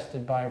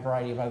suggested by a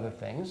variety of other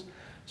things.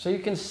 So you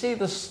can see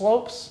the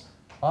slopes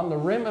on the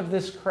rim of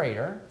this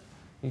crater.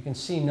 You can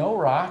see no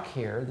rock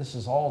here. This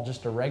is all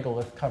just a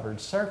regolith-covered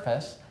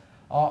surface.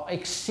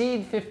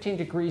 Exceed 15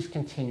 degrees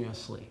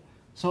continuously.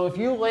 So if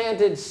you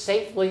landed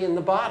safely in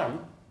the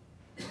bottom,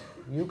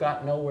 you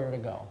got nowhere to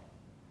go.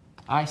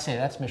 I say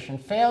that's mission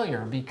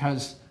failure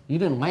because you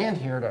didn't land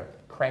here to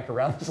crank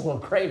around this little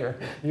crater.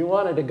 You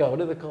wanted to go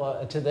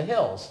to the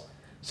hills.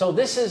 So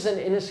this is an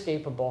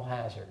inescapable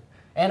hazard.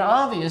 And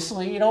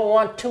obviously, you don't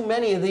want too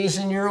many of these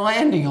in your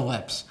landing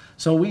ellipse.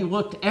 So we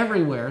looked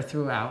everywhere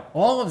throughout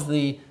all of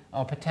the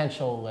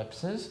potential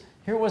ellipses.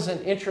 Here was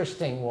an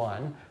interesting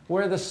one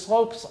where the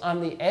slopes on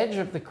the edge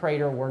of the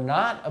crater were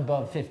not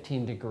above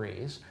 15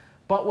 degrees,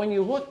 but when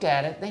you looked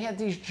at it, they had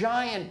these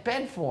giant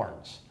bed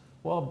forms.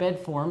 Well, bed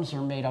forms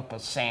are made up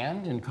of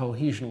sand and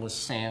cohesionless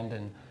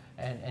sand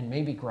and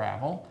maybe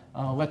gravel.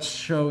 Let's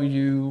show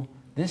you,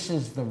 this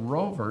is the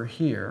rover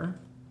here.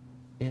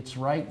 It's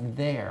right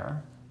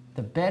there.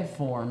 The bed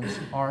forms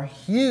are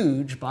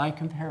huge by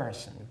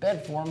comparison. The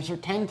bed forms are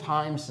 10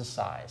 times the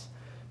size.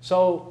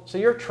 So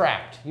you're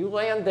trapped. You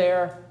land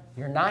there,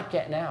 you're not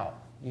getting out.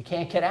 You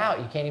can't get out.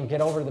 You can't even get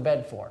over the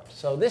bed forms.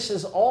 So this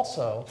is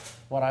also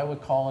what I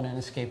would call an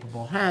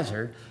inescapable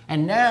hazard.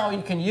 And now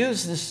you can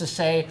use this to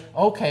say,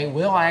 okay,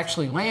 will I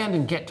actually land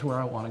and get to where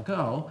I want to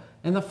go?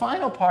 And the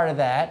final part of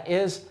that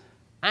is,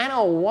 I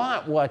don't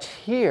want what's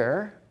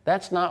here.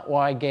 That's not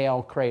why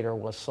Gale Crater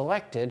was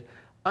selected.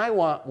 I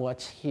want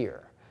what's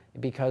here,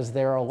 because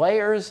there are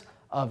layers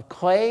of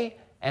clay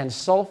and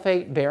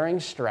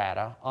sulfate-bearing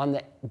strata on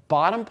the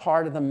bottom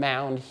part of the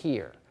mound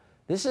here.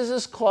 This is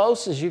as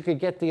close as you could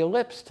get the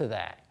ellipse to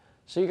that.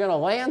 So you're going to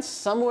land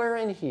somewhere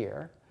in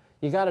here.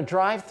 You got to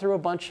drive through a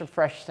bunch of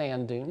fresh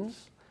sand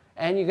dunes,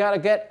 and you got to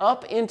get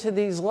up into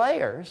these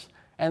layers.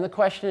 And the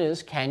question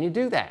is, can you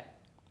do that?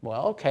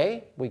 Well,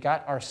 okay, we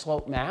got our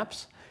slope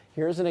maps.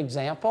 Here's an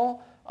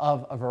example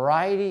of a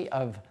variety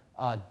of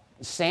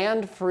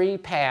sand-free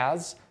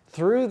paths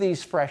through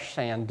these fresh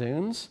sand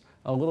dunes.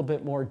 A little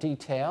bit more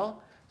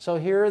detail. So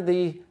here are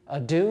the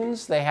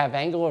dunes. They have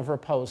angle of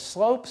repose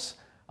slopes.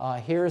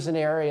 Here's an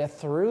area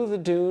through the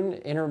dune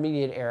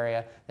intermediate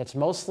area that's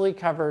mostly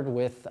covered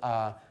with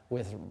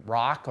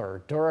rock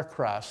or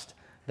duracrust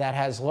that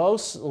has low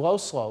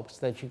slopes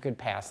that you could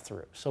pass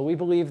through. So we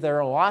believe there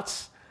are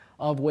lots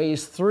of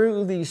ways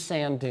through these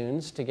sand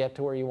dunes to get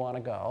to where you want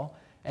to go.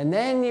 And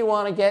then you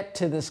want to get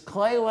to this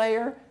clay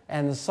layer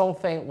and the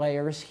sulfate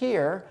layers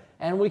here,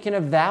 and we can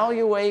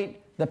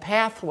evaluate the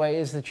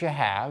pathways that you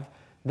have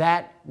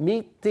that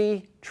meet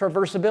the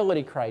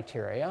traversability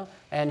criteria.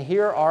 And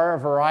here are a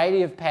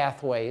variety of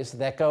pathways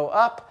that go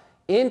up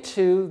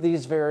into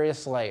these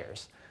various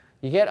layers.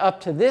 You get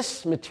up to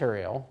this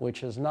material,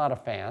 which is not a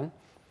fan,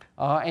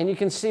 and you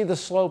can see the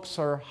slopes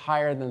are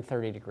higher than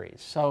 30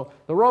 degrees. So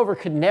the rover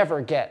could never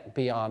get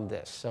beyond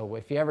this. So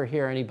if you ever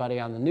hear anybody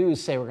on the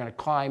news say we're going to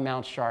climb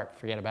Mount Sharp,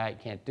 forget about it,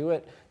 you can't do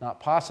it, not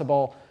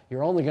possible.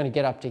 You're only going to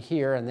get up to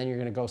here, and then you're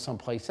going to go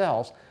someplace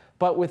else.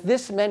 But with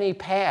this many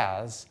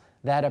paths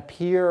that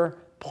appear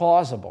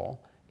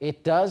plausible,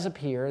 it does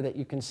appear that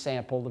you can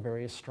sample the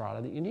various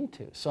strata that you need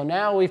to. So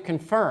now we've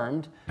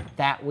confirmed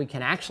that we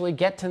can actually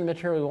get to the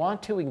material we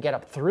want to, we can get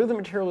up through the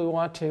material we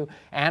want to,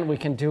 and we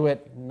can do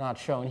it, not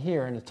shown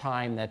here, in a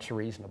time that's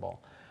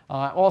reasonable.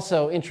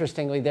 Also,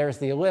 interestingly, there's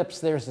the ellipse,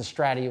 there's the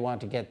strata you want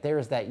to get,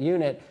 there's that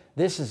unit.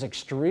 This is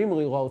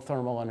extremely low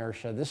thermal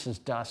inertia. This is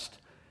dust.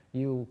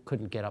 you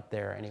couldn't get up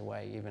there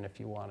anyway, even if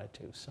you wanted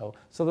to. So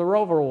the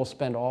rover will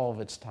spend all of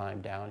its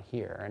time down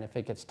here, and if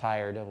it gets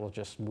tired, it will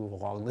just move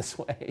along this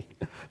way.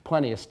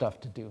 Plenty of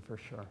stuff to do for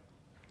sure.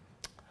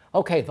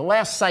 Okay, the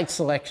last site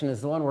selection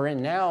is the one we're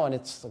in now, and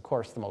it's, of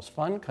course, the most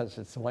fun because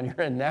it's the one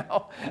you're in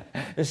now.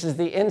 This is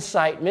the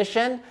InSight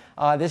mission.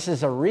 This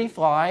is a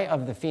refly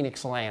of the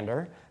Phoenix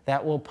lander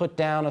that will put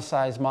down a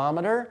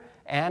seismometer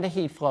and a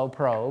heat flow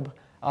probe.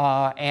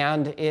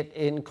 And it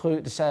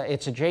includes,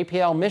 it's a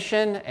JPL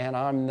mission, and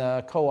I'm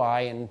the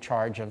co-I in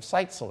charge of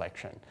site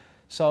selection.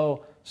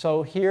 So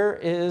here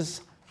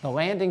is the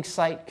landing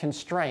site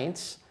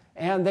constraints,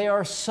 and they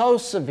are so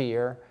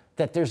severe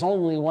that there's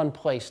only one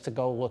place to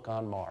go look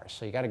on Mars.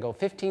 So you got to go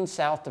 15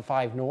 south to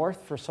 5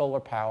 north for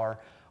solar power.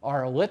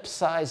 Our ellipse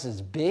size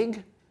is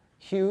big,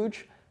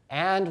 huge,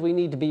 and we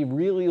need to be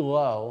really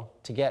low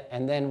to get,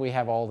 and then we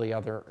have all the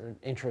other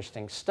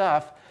interesting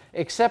stuff,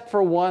 except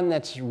for one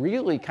that's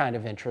really kind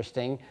of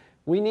interesting.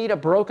 We need a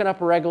broken up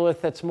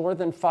regolith that's more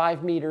than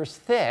 5 meters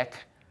thick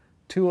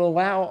to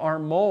allow our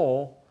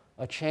mole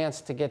a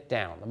chance to get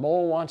down. The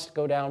mole wants to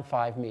go down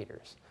 5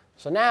 meters.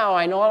 So now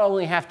I not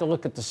only have to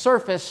look at the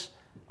surface,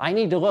 I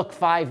need to look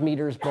 5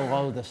 meters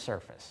below the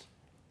surface.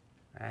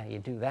 How do you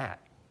do that?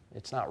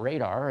 It's not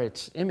radar,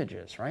 it's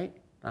images, right?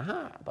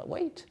 But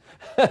wait.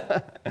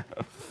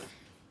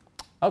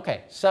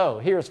 Okay, so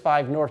here's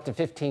 5 north to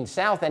 15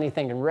 south.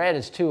 Anything in red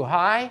is too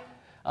high.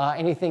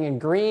 Anything in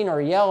green or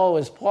yellow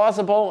is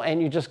plausible,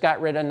 and you just got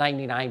rid of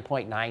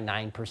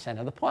 99.99%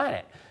 of the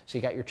planet. So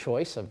you got your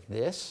choice of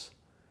this,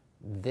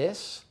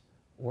 this,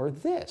 or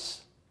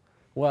this.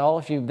 Well,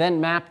 if you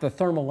then map the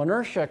thermal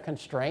inertia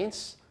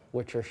constraints,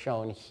 which are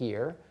shown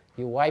here,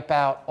 you wipe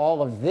out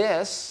all of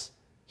this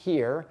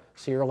here,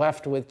 so you're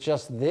left with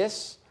just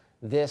this,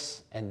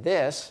 this, and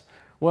this.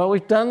 Well,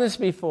 we've done this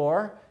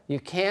before. You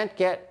can't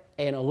get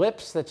an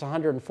ellipse that's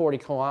 140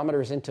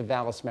 kilometers into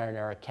Valles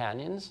Marinera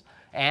canyons,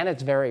 and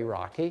it's very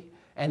rocky.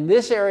 And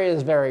this area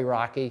is very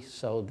rocky,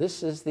 so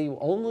this is the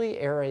only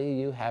area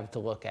you have to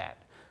look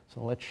at.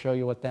 So let's show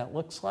you what that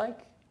looks like.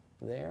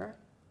 There,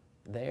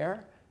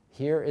 there.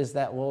 Here is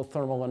that little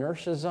thermal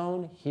inertia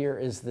zone. Here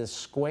is this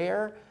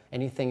square.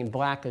 Anything in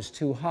black is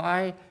too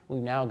high.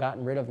 We've now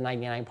gotten rid of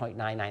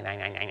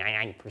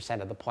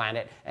 99.99999% of the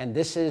planet, and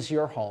this is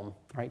your home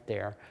right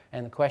there.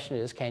 And the question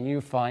is, can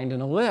you find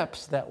an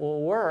ellipse that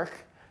will work?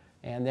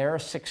 And there are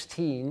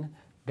 16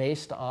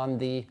 based on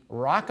the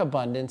rock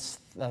abundance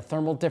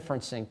thermal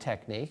differencing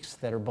techniques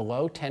that are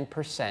below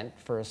 10%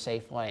 for a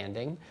safe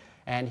landing.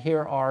 And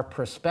here are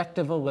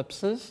prospective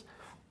ellipses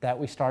that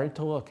we started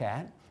to look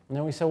at. And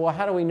then we said, well,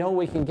 how do we know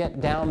we can get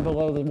down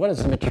below what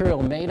is the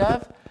material made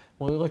of?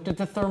 Well, we looked at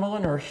the thermal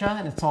inertia,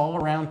 and it's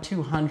all around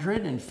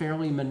 200 and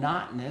fairly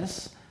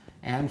monotonous.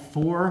 And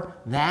for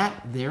that,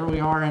 there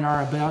we are in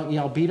our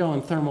albedo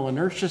and thermal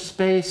inertia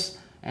space.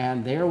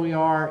 And there we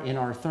are in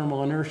our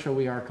thermal inertia.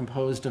 We are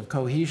composed of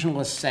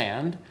cohesionless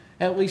sand,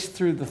 at least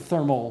through the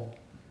thermal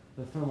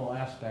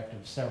aspect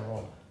of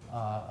several,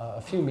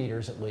 a few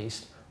meters at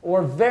least,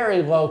 or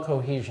very low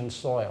cohesion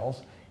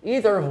soils,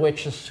 either of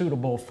which is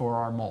suitable for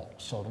our mole.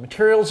 So the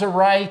materials are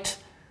right.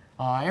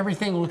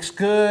 Everything looks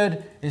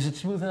good. Is it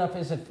smooth enough?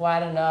 Is it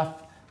flat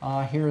enough?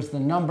 Here's the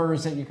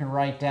numbers that you can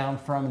write down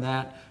from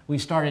that. We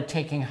started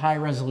taking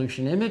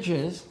high-resolution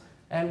images,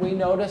 and we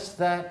noticed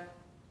that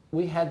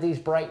we had these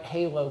bright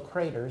halo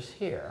craters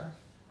here.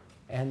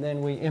 And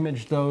then we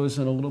imaged those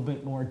in a little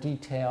bit more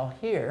detail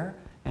here.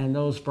 And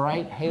those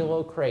bright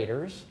halo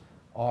craters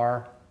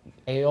are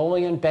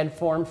aeolian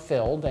bedform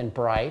filled and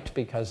bright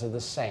because of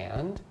the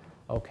sand.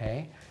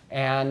 Okay,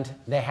 and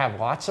they have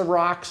lots of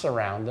rocks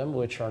around them,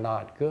 which are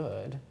not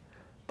good.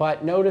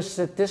 But notice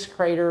that this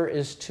crater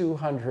is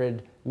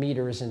 200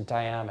 meters in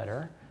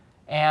diameter,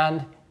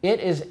 and it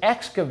is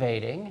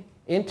excavating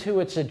into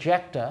its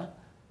ejecta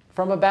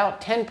from about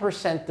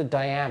 10% the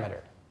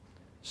diameter.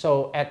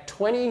 So at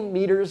 20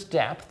 meters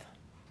depth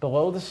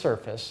below the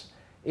surface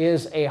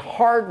is a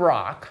hard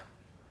rock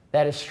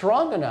that is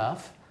strong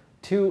enough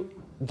to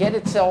get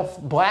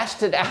itself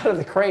blasted out of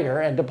the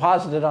crater and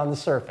deposited on the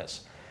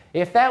surface.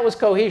 If that was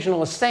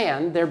cohesionless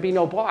sand, there'd be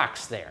no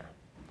blocks there.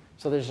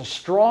 So there's a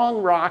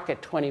strong rock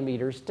at 20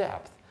 meters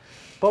depth.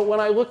 But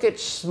when I look at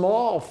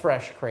small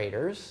fresh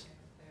craters,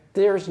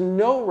 there's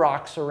no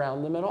rocks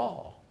around them at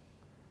all.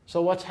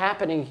 So what's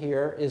happening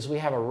here is we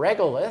have a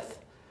regolith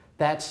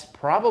that's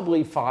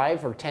probably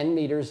 5 or 10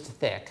 meters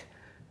thick,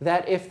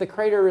 that if the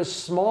crater is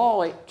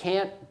small, it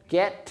can't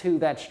get to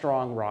that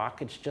strong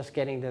rock. It's just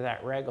getting to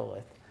that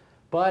regolith.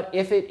 But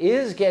if it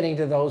is getting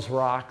to those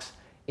rocks,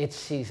 it's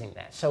seizing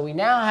that. So we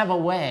now have a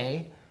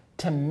way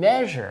to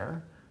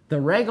measure the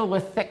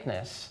regolith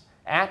thickness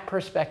at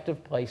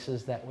prospective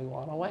places that we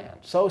want to land.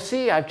 So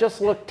see, I've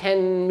just looked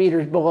 10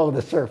 meters below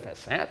the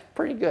surface. That's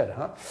pretty good,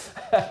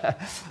 huh?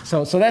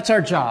 So that's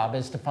our job,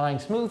 is to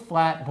find smooth,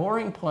 flat,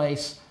 boring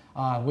place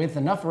with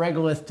enough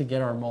regolith to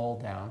get our mole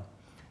down.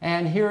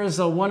 And here is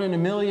a 1 in a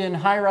million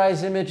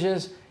high-rise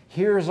images.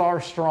 Here's our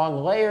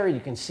strong layer.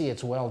 You can see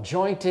it's well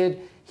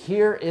jointed.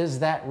 Here is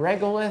that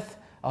regolith.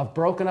 of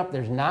broken up.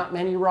 There's not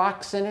many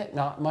rocks in it,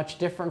 not much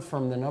different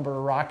from the number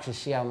of rocks you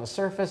see on the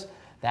surface.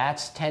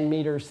 That's 10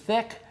 meters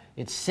thick.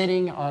 It's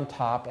sitting on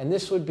top, and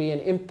this would be an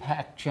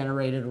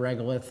impact-generated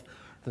regolith.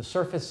 The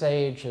surface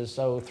age is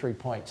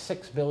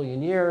 3.6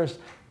 billion years.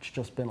 It's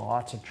just been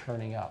lots of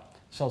churning up.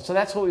 So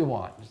that's what we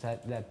want, is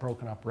that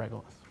broken up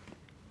regolith.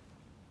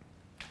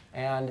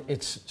 And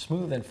it's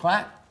smooth and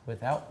flat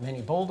without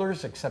many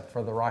boulders except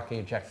for the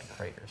rocky ejecta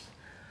craters.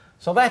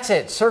 So that's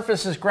it.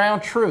 Surface is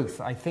ground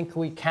truth. I think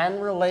we can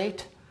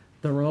relate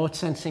the remote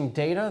sensing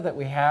data that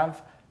we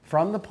have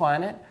from the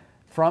planet.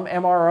 From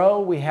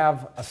MRO, we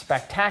have a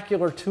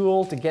spectacular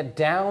tool to get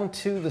down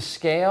to the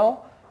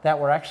scale that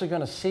we're actually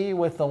going to see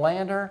with the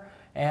lander.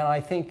 And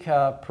I think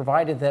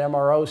provided that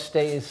MRO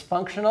stays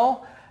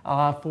functional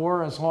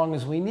for as long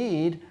as we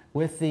need,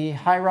 with the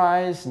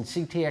HiRISE and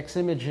CTX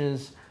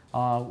images,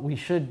 we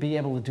should be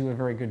able to do a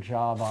very good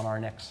job on our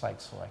next site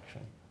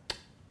selection.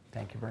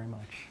 Thank you very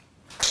much.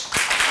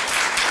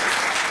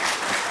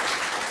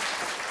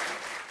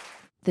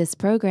 This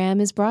program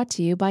is brought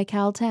to you by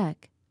Caltech.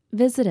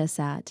 Visit us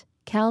at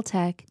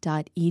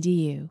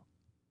caltech.edu.